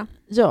fortsätta göra.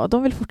 Ja,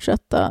 de vill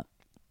fortsätta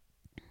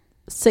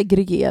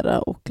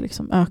segregera och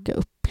liksom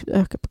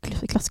öka på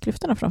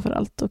klassklyftorna framför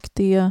allt. Och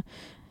det...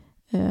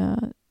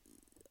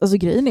 Alltså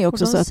grejen är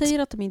också och de så att... säger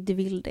att de inte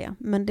vill det,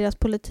 men deras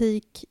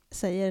politik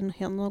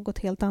säger något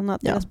helt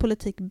annat. Ja. Deras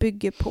politik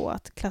bygger på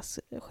att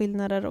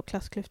klasskillnader och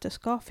klassklyftor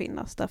ska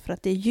finnas därför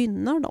att det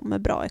gynnar dem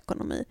med bra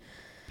ekonomi.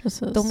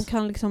 Precis. De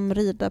kan liksom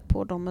rida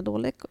på dem med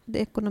dålig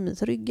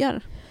ekonomis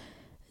ryggar.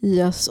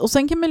 Yes. Och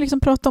sen kan man liksom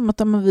prata om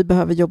att vi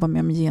behöver jobba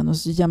mer med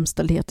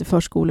genusjämställdhet i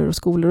förskolor och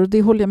skolor, och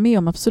det håller jag med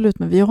om absolut,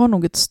 men vi har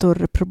nog ett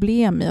större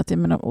problem i att, det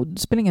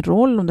spelar ingen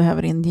roll om du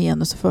häver in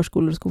genus i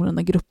förskolor och skolor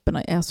när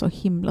grupperna är så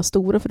himla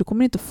stora, för du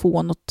kommer inte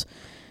få något,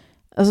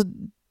 alltså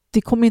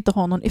det kommer inte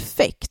ha någon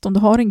effekt. Om du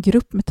har en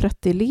grupp med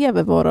 30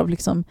 elever varav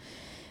liksom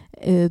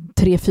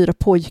 3-4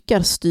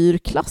 pojkar styr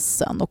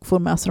klassen och får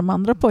med sig de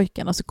andra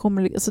pojkarna, så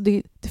kommer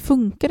det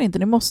funkar inte.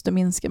 Det måste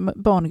minska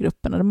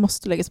barngrupperna, det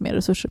måste läggas mer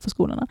resurser på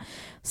skolorna.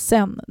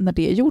 Sen när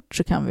det är gjort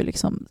så kan vi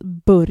liksom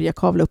börja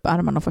kavla upp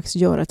ärmarna och faktiskt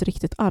göra ett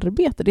riktigt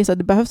arbete. Det är så att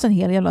det behövs en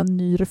hel jävla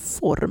ny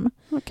reform.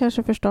 Och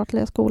kanske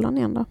förstatliga skolan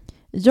igen då?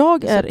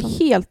 Jag är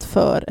helt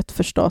för ett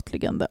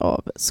förstatligande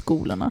av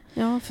skolorna.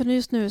 Ja, för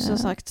just nu som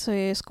sagt så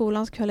är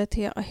skolans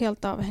kvalitet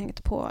helt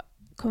avhängt på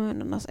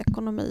kommunernas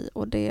ekonomi,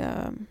 och det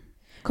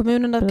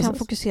kommunerna kan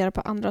fokusera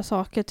på andra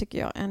saker tycker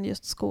jag än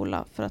just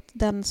skola, för att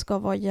den ska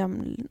vara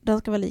den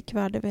ska vara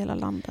likvärdig över hela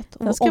landet.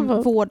 Och ska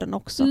vara vården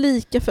också.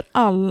 Lika för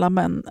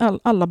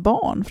alla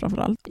barn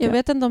framförallt. Jag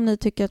vet inte om ni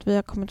tycker att vi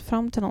har kommit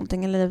fram till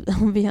någonting eller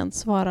om vi ens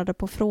svarade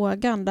på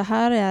frågan. Det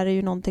här är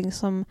ju någonting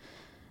som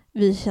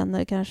vi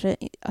känner kanske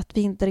att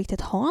vi inte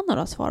riktigt har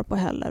några svar på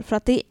heller. För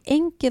att det är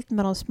enkelt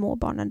med de små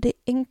barnen. Det är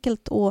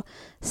enkelt att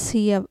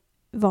se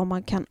vad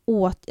man kan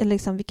eller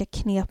liksom vilka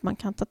knep man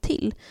kan ta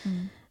till.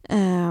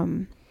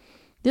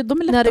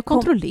 De är lätta att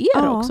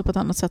kontrollera också på ett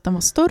annat sätt än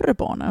vad större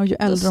barn är, och ju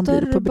äldre de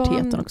blir i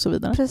puberteten och så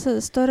vidare.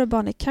 Precis, större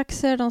barn är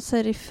kaxiga, de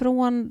säger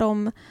ifrån,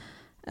 de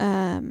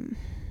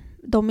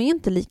är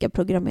inte lika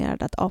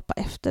programmerade att apa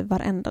efter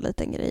varenda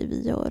liten grej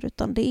vi gör,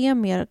 utan det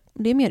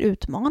är mer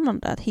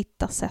utmanande att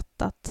hitta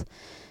sätt att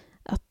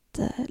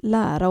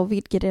lära och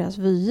vidga deras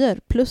vyer,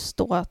 plus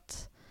då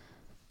att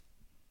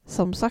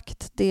som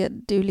sagt, det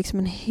är ju liksom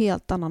en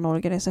helt annan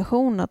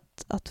organisation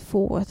att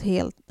få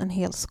en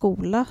hel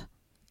skola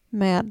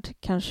med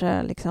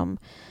kanske liksom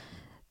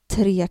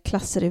 3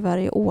 klasser i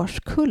varje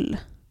årskull.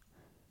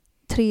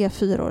 3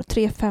 4 år,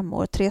 3 5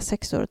 år, 3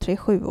 6 år, 3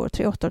 7 år,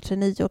 3 8 år, 3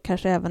 9 och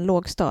kanske även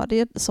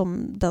lågstadiet,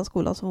 som den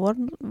skolan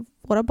som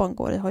våra barn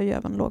går i har ju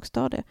även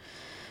lågstadie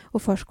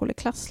och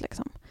förskoleklass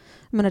liksom.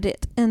 Men det är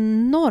ett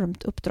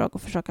enormt uppdrag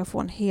att försöka få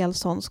en hel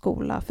sån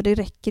skola, för det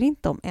räcker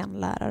inte om en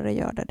lärare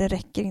gör det. Det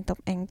räcker inte om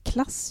en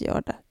klass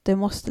gör det. Det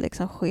måste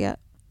liksom ske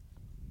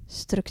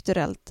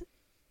strukturellt,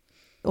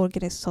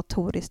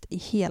 organisatoriskt i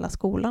hela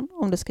skolan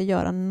om det ska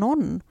göra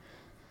någon.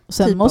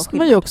 Sen måste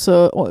man ju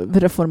också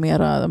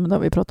reformera, det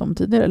har vi pratat om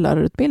tidigare,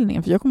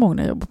 lärarutbildningen. För jag kommer ihåg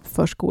när jag jobbade på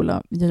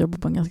förskola, jag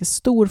jobbade på en ganska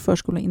stor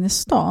förskola inne i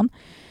stan.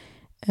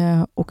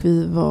 Och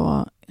vi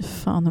var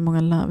fan hur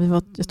många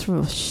jag tror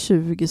vi var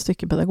 20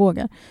 stycken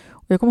pedagoger.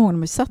 Och jag kommer ihåg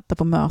när vi satt där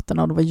på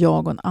mötena och det var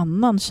jag och en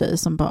annan tjej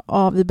som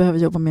bara, vi behöver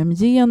jobba mer med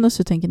genus,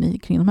 hur tänker ni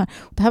kring de här?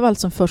 Och det här var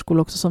alltså en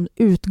förskola också som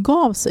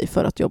utgav sig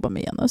för att jobba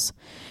med genus.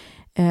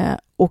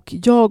 Och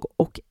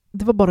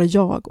det var bara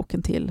jag och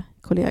en till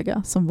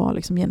kollega som var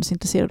liksom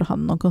genusintresserad och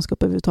hade någon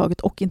kunskap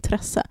överhuvudtaget och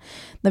intresse.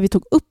 När vi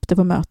tog upp det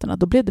på mötena,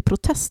 då blev det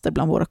protester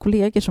bland våra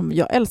kollegor som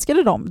jag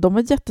älskade dem. De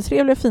var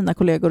jättetrevliga, fina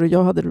kollegor och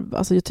jag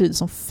trivdes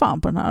som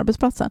fan på den här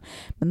arbetsplatsen.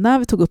 Men när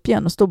vi tog upp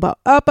genus, då bara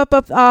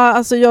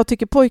alltså jag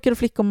tycker pojkar och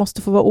flickor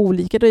måste få vara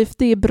olika.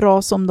 Det är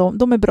bra som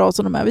de är bra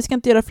som de är. Vi ska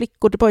inte göra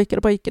flickor till pojkar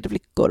och pojkar till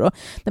flickor. Och,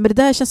 nej, men det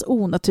där känns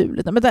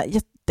onaturligt. Nej, men det är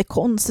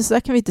jättekonstigt, så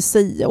där kan vi inte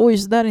säga. Oj,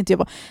 så där är inte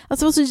jag.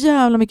 Alltså det var så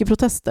jävla mycket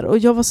protester och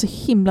jag var så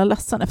himla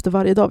ledsen efter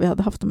varje dag vi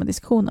hade haft de här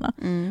diskussionerna.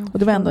 Och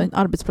det var ändå en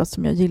arbetsplats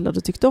som jag gillade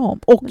och tyckte om.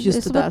 Och just det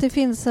är som där. att det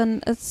finns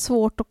ett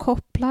svårt att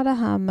koppla det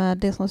här med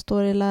det som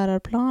står i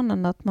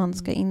lärarplanen, att man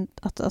ska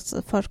att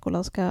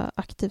förskolan ska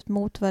aktivt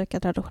motverka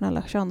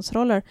traditionella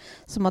könsroller,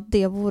 som att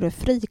det vore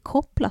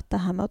frikopplat det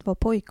här med att vara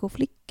pojke och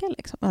flicka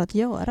liksom, att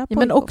göra pojke.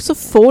 Men också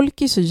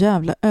folk är så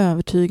jävla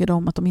övertygade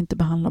om att de inte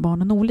behandlar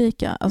barnen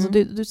olika. Alltså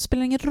det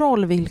spelar ingen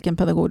roll vilken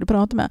pedagog du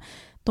pratar med.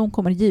 De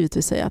kommer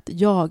givetvis säga att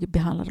jag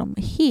behandlar dem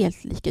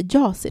helt lika.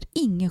 Jag ser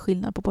ingen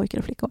skillnad på pojkar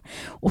och flickor.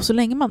 Och så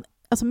länge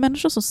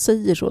människor som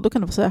säger så, då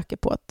kan du vara säker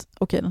på att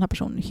den här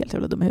personen är helt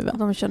jävla dum i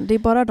huvudet. Det är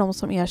bara de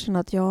som erkänner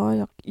att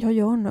jag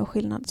gör nog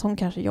skillnad som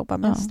kanske jobbar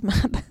mest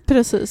med.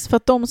 Precis, för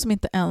att de som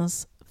inte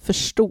ens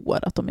förstår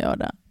att de gör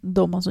det,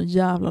 de har så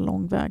jävla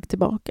lång väg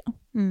tillbaka.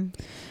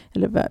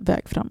 Eller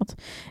väg framåt.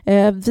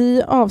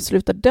 Vi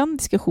avslutar den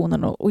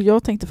diskussionen och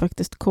jag tänkte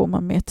faktiskt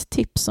komma med ett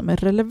tips som är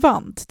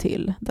relevant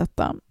till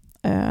detta.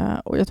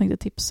 Och jag tänkte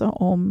tipsa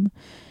om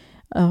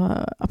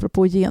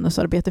apropå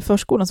genusarbete i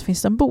förskolan, så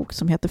finns det en bok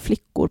som heter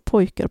Flickor,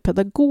 pojkar och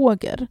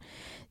pedagoger.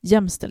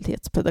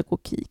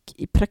 Jämställdhetspedagogik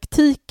i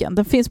praktiken.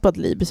 Den finns på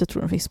Adlibris, jag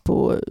tror den finns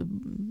på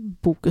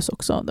Bokus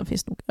också. Den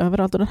finns nog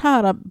överallt. Och den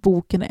här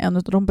boken är en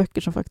av de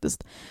böcker som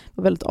faktiskt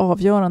var väldigt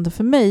avgörande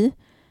för mig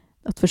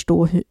att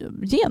förstå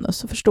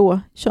genus och förstå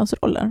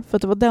könsroller. För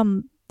att det var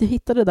jag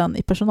hittade den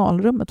i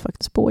personalrummet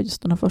faktiskt på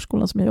just den här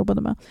förskolan som jag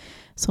jobbade med.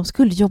 Som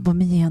skulle jobba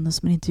med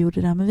genus men inte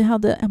gjorde det. Men vi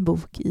hade en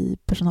bok i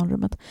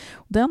personalrummet.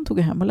 Och den tog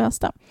jag hem och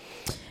läste.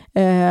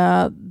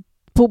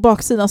 På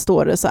baksidan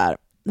står det så här: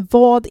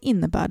 vad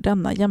innebär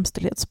denna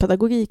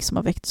jämställdhetspedagogik som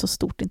har väckt så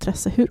stort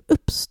intresse? Hur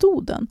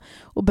uppstod den?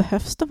 Och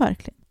behövs det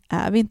verkligen?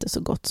 Är vi inte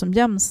så gott som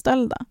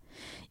jämställda?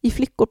 I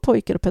Flickor,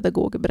 pojkar och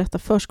pedagoger berättar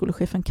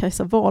förskolechefen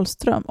Kajsa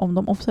Wahlström om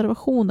de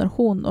observationer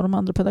hon och de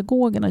andra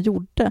pedagogerna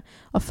gjorde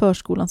av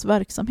förskolans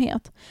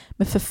verksamhet.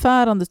 Med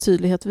förfärande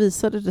tydlighet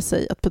visade det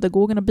sig att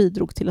pedagogerna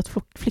bidrog till att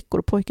flickor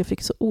och pojkar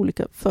fick så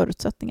olika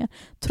förutsättningar,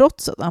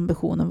 trots att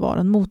ambitionen var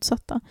den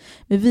motsatta.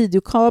 Med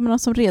videokameran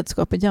som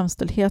redskap och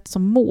jämställdhet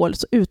som mål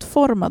så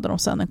utformade de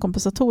sedan en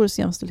kompensatorisk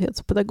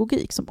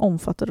jämställdhetspedagogik som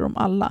omfattade dem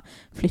alla,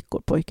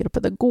 flickor, pojkar och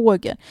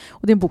pedagoger.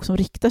 Och det är en bok som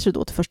riktar sig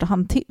då till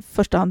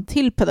första hand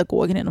till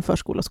pedagoger inom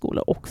förskola,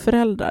 skola och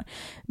föräldrar.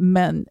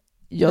 Men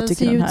jag tycker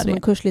ser den ut här som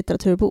en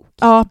kurslitteraturbok.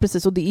 Ja,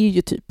 precis. Och det är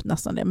ju typ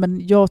nästan det.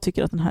 Men jag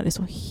tycker att den här är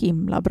så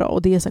himla bra.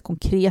 Och det är så här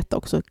konkreta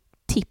också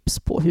tips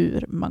på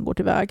hur man går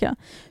tillväga.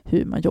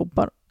 Hur man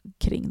jobbar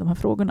kring de här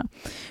frågorna.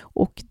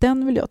 Och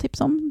den vill jag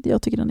tipsa om.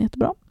 Jag tycker den är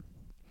jättebra.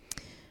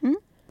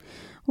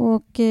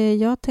 Och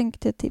jag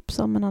tänkte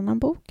tipsa om en annan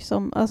bok.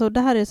 Alltså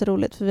det här är så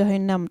roligt för vi har ju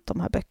nämnt de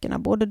här böckerna.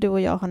 Både du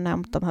och jag har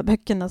nämnt de här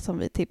böckerna som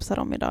vi tipsar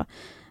om idag.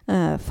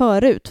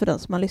 Förut för den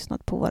som har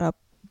lyssnat på våra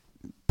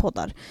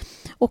poddar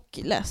och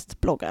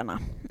läst bloggarna.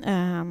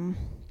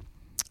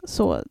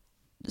 Så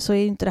är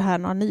inte det här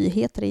några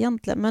nyheter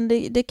egentligen, men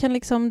det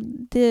kan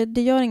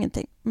det gör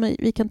ingenting. Men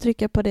vi kan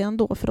trycka på det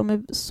ändå för de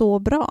är så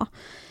bra.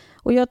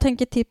 Och jag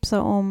tänker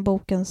tipsa om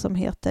boken som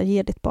heter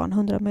Ge ditt barn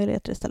 100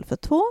 möjligheter istället för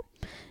 2.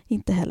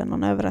 Inte heller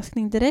någon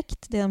överraskning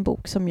direkt. Det är en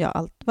bok som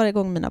jag varje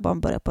gång mina barn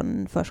börjar på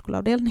en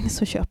förskoleavdelning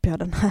så köper jag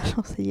den här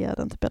och så ger jag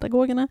den till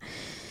pedagogerna.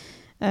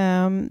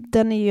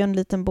 Den är ju en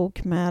liten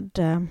bok med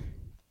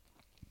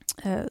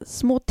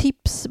små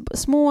tips,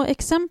 små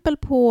exempel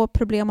på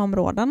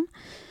problemområden.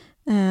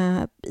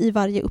 I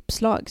varje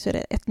uppslag så är det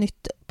ett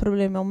nytt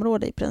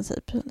problemområde i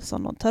princip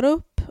som de tar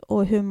upp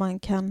och hur man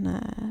kan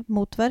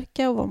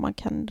motverka och vad man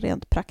kan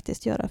rent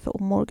praktiskt göra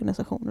för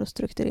omorganisationer och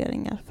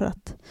struktureringar för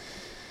att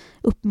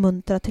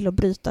uppmuntra till att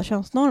bryta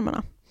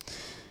könsnormerna.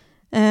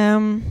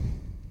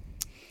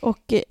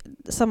 Och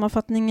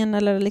sammanfattningen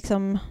eller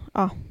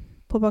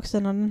på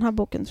baksidan av den här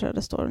boken tror jag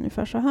det står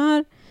ungefär så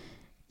här.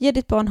 Ge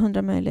ditt barn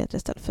 100 möjligheter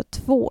istället för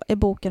 2 är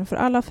boken för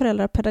alla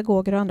föräldrar,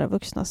 pedagoger och andra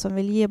vuxna som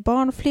vill ge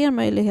barn fler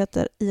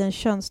möjligheter i en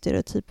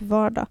könsstereotyp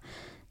vardag.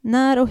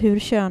 När och hur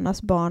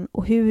könas barn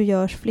och hur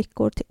görs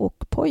flickor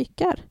och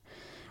pojkar?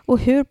 Och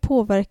hur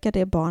påverkar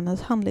det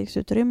barnens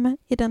handlingsutrymme,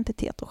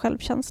 identitet och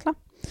självkänsla?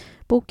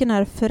 Boken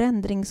är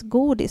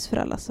förändringsgodis för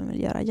alla som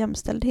vill göra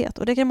jämställdhet.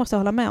 Och det måste jag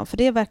hålla med om, för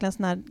det är verkligen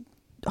sån här,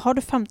 har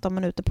du 15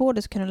 minuter på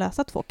dig så kan du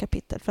läsa 2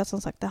 kapitel. För att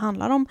som sagt, det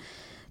handlar om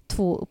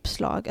 2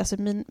 uppslag. Alltså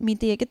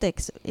mitt eget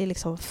ex är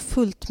liksom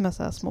fullt med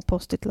så här små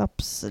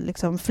post-it-lapps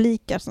liksom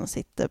flikar som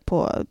sitter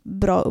på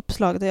bra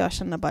uppslag där jag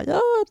känner bara, ja,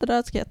 det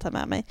där ska jag ta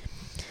med mig.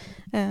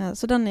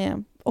 Så den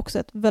är också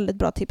ett väldigt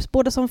bra tips,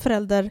 både som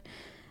förälder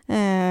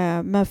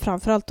men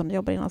framförallt om du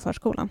jobbar inom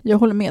förskolan. Jag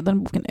håller med, den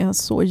boken är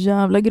så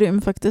jävla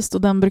grym faktiskt,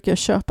 och den brukar jag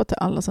köpa till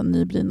alla så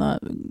nyblivna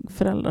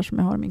föräldrar som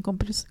jag har i min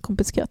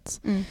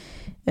kompiskrets.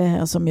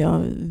 Som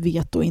jag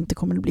vet då inte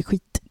kommer att bli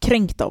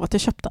skitkränkt av att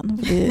jag köpt den.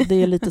 För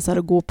det är lite så här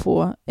att gå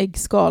på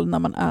äggskal när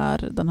man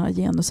är den här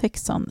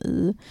genushäxan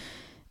i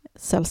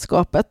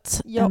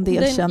sällskapet. Ja, en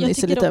del känner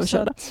sig lite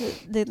överkörda.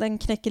 Den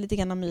knäcker lite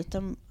grann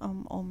myten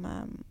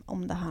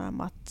om det här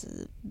om att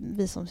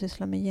vi som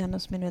sysslar med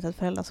genusmedvetet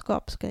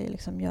föräldraskap ska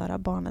liksom göra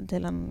barnen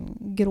till en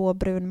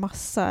gråbrun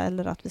massa,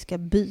 eller att vi ska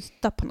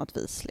byta på något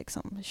vis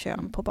liksom,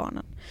 kön på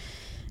barnen.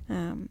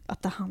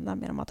 Att det handlar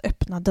mer om att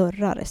öppna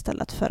dörrar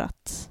istället för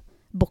att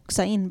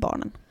boxa in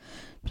barnen.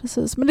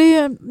 Precis, men det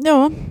är,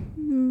 ja,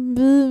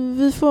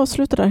 vi får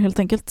avsluta där helt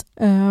enkelt.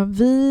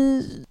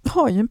 Vi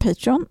har ju en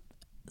Patreon.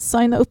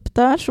 Signa upp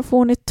där så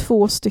får ni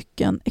 2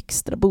 stycken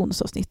extra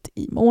bonusavsnitt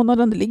i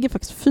månaden. Det ligger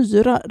faktiskt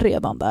 4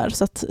 redan där,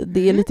 så att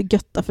det är lite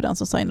götta för den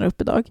som signar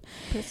upp idag.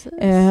 Precis.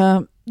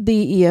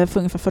 Det är för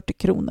ungefär 40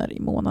 kronor i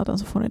månaden,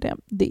 så får ni det.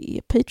 Det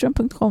är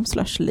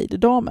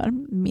patreon.com/ladydamer.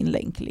 Min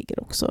länk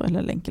ligger också,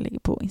 eller länken ligger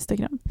på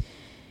Instagram.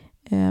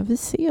 Vi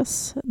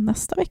ses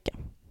nästa vecka.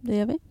 Det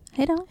gör vi.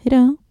 Hej då. Hej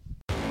då.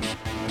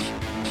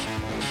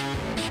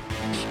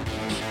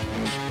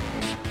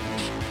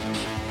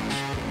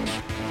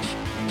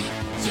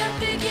 Jag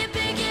bygger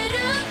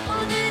upp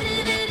och du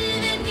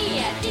river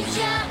ner. Du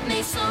gör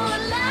mig så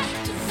lack,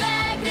 du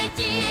vägrar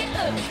ge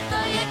upp.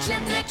 För jag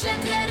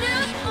klättrar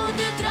upp och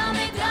du drar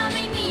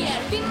mig ner.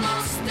 Vi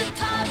måste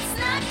ta ett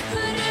snack,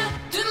 hörru.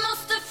 Du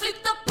måste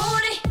flytta på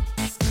dig.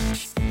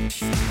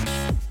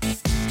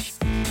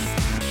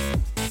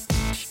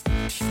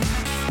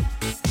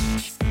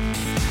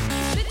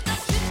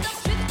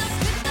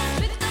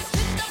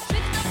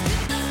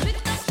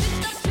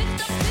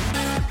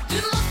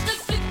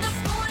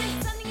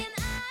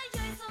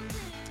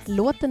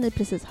 Låten ni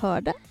precis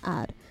hörde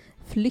är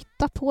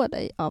Flytta på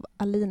dig av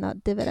Alina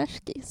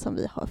Devereski som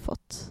vi har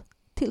fått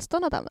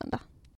tillstånd att använda.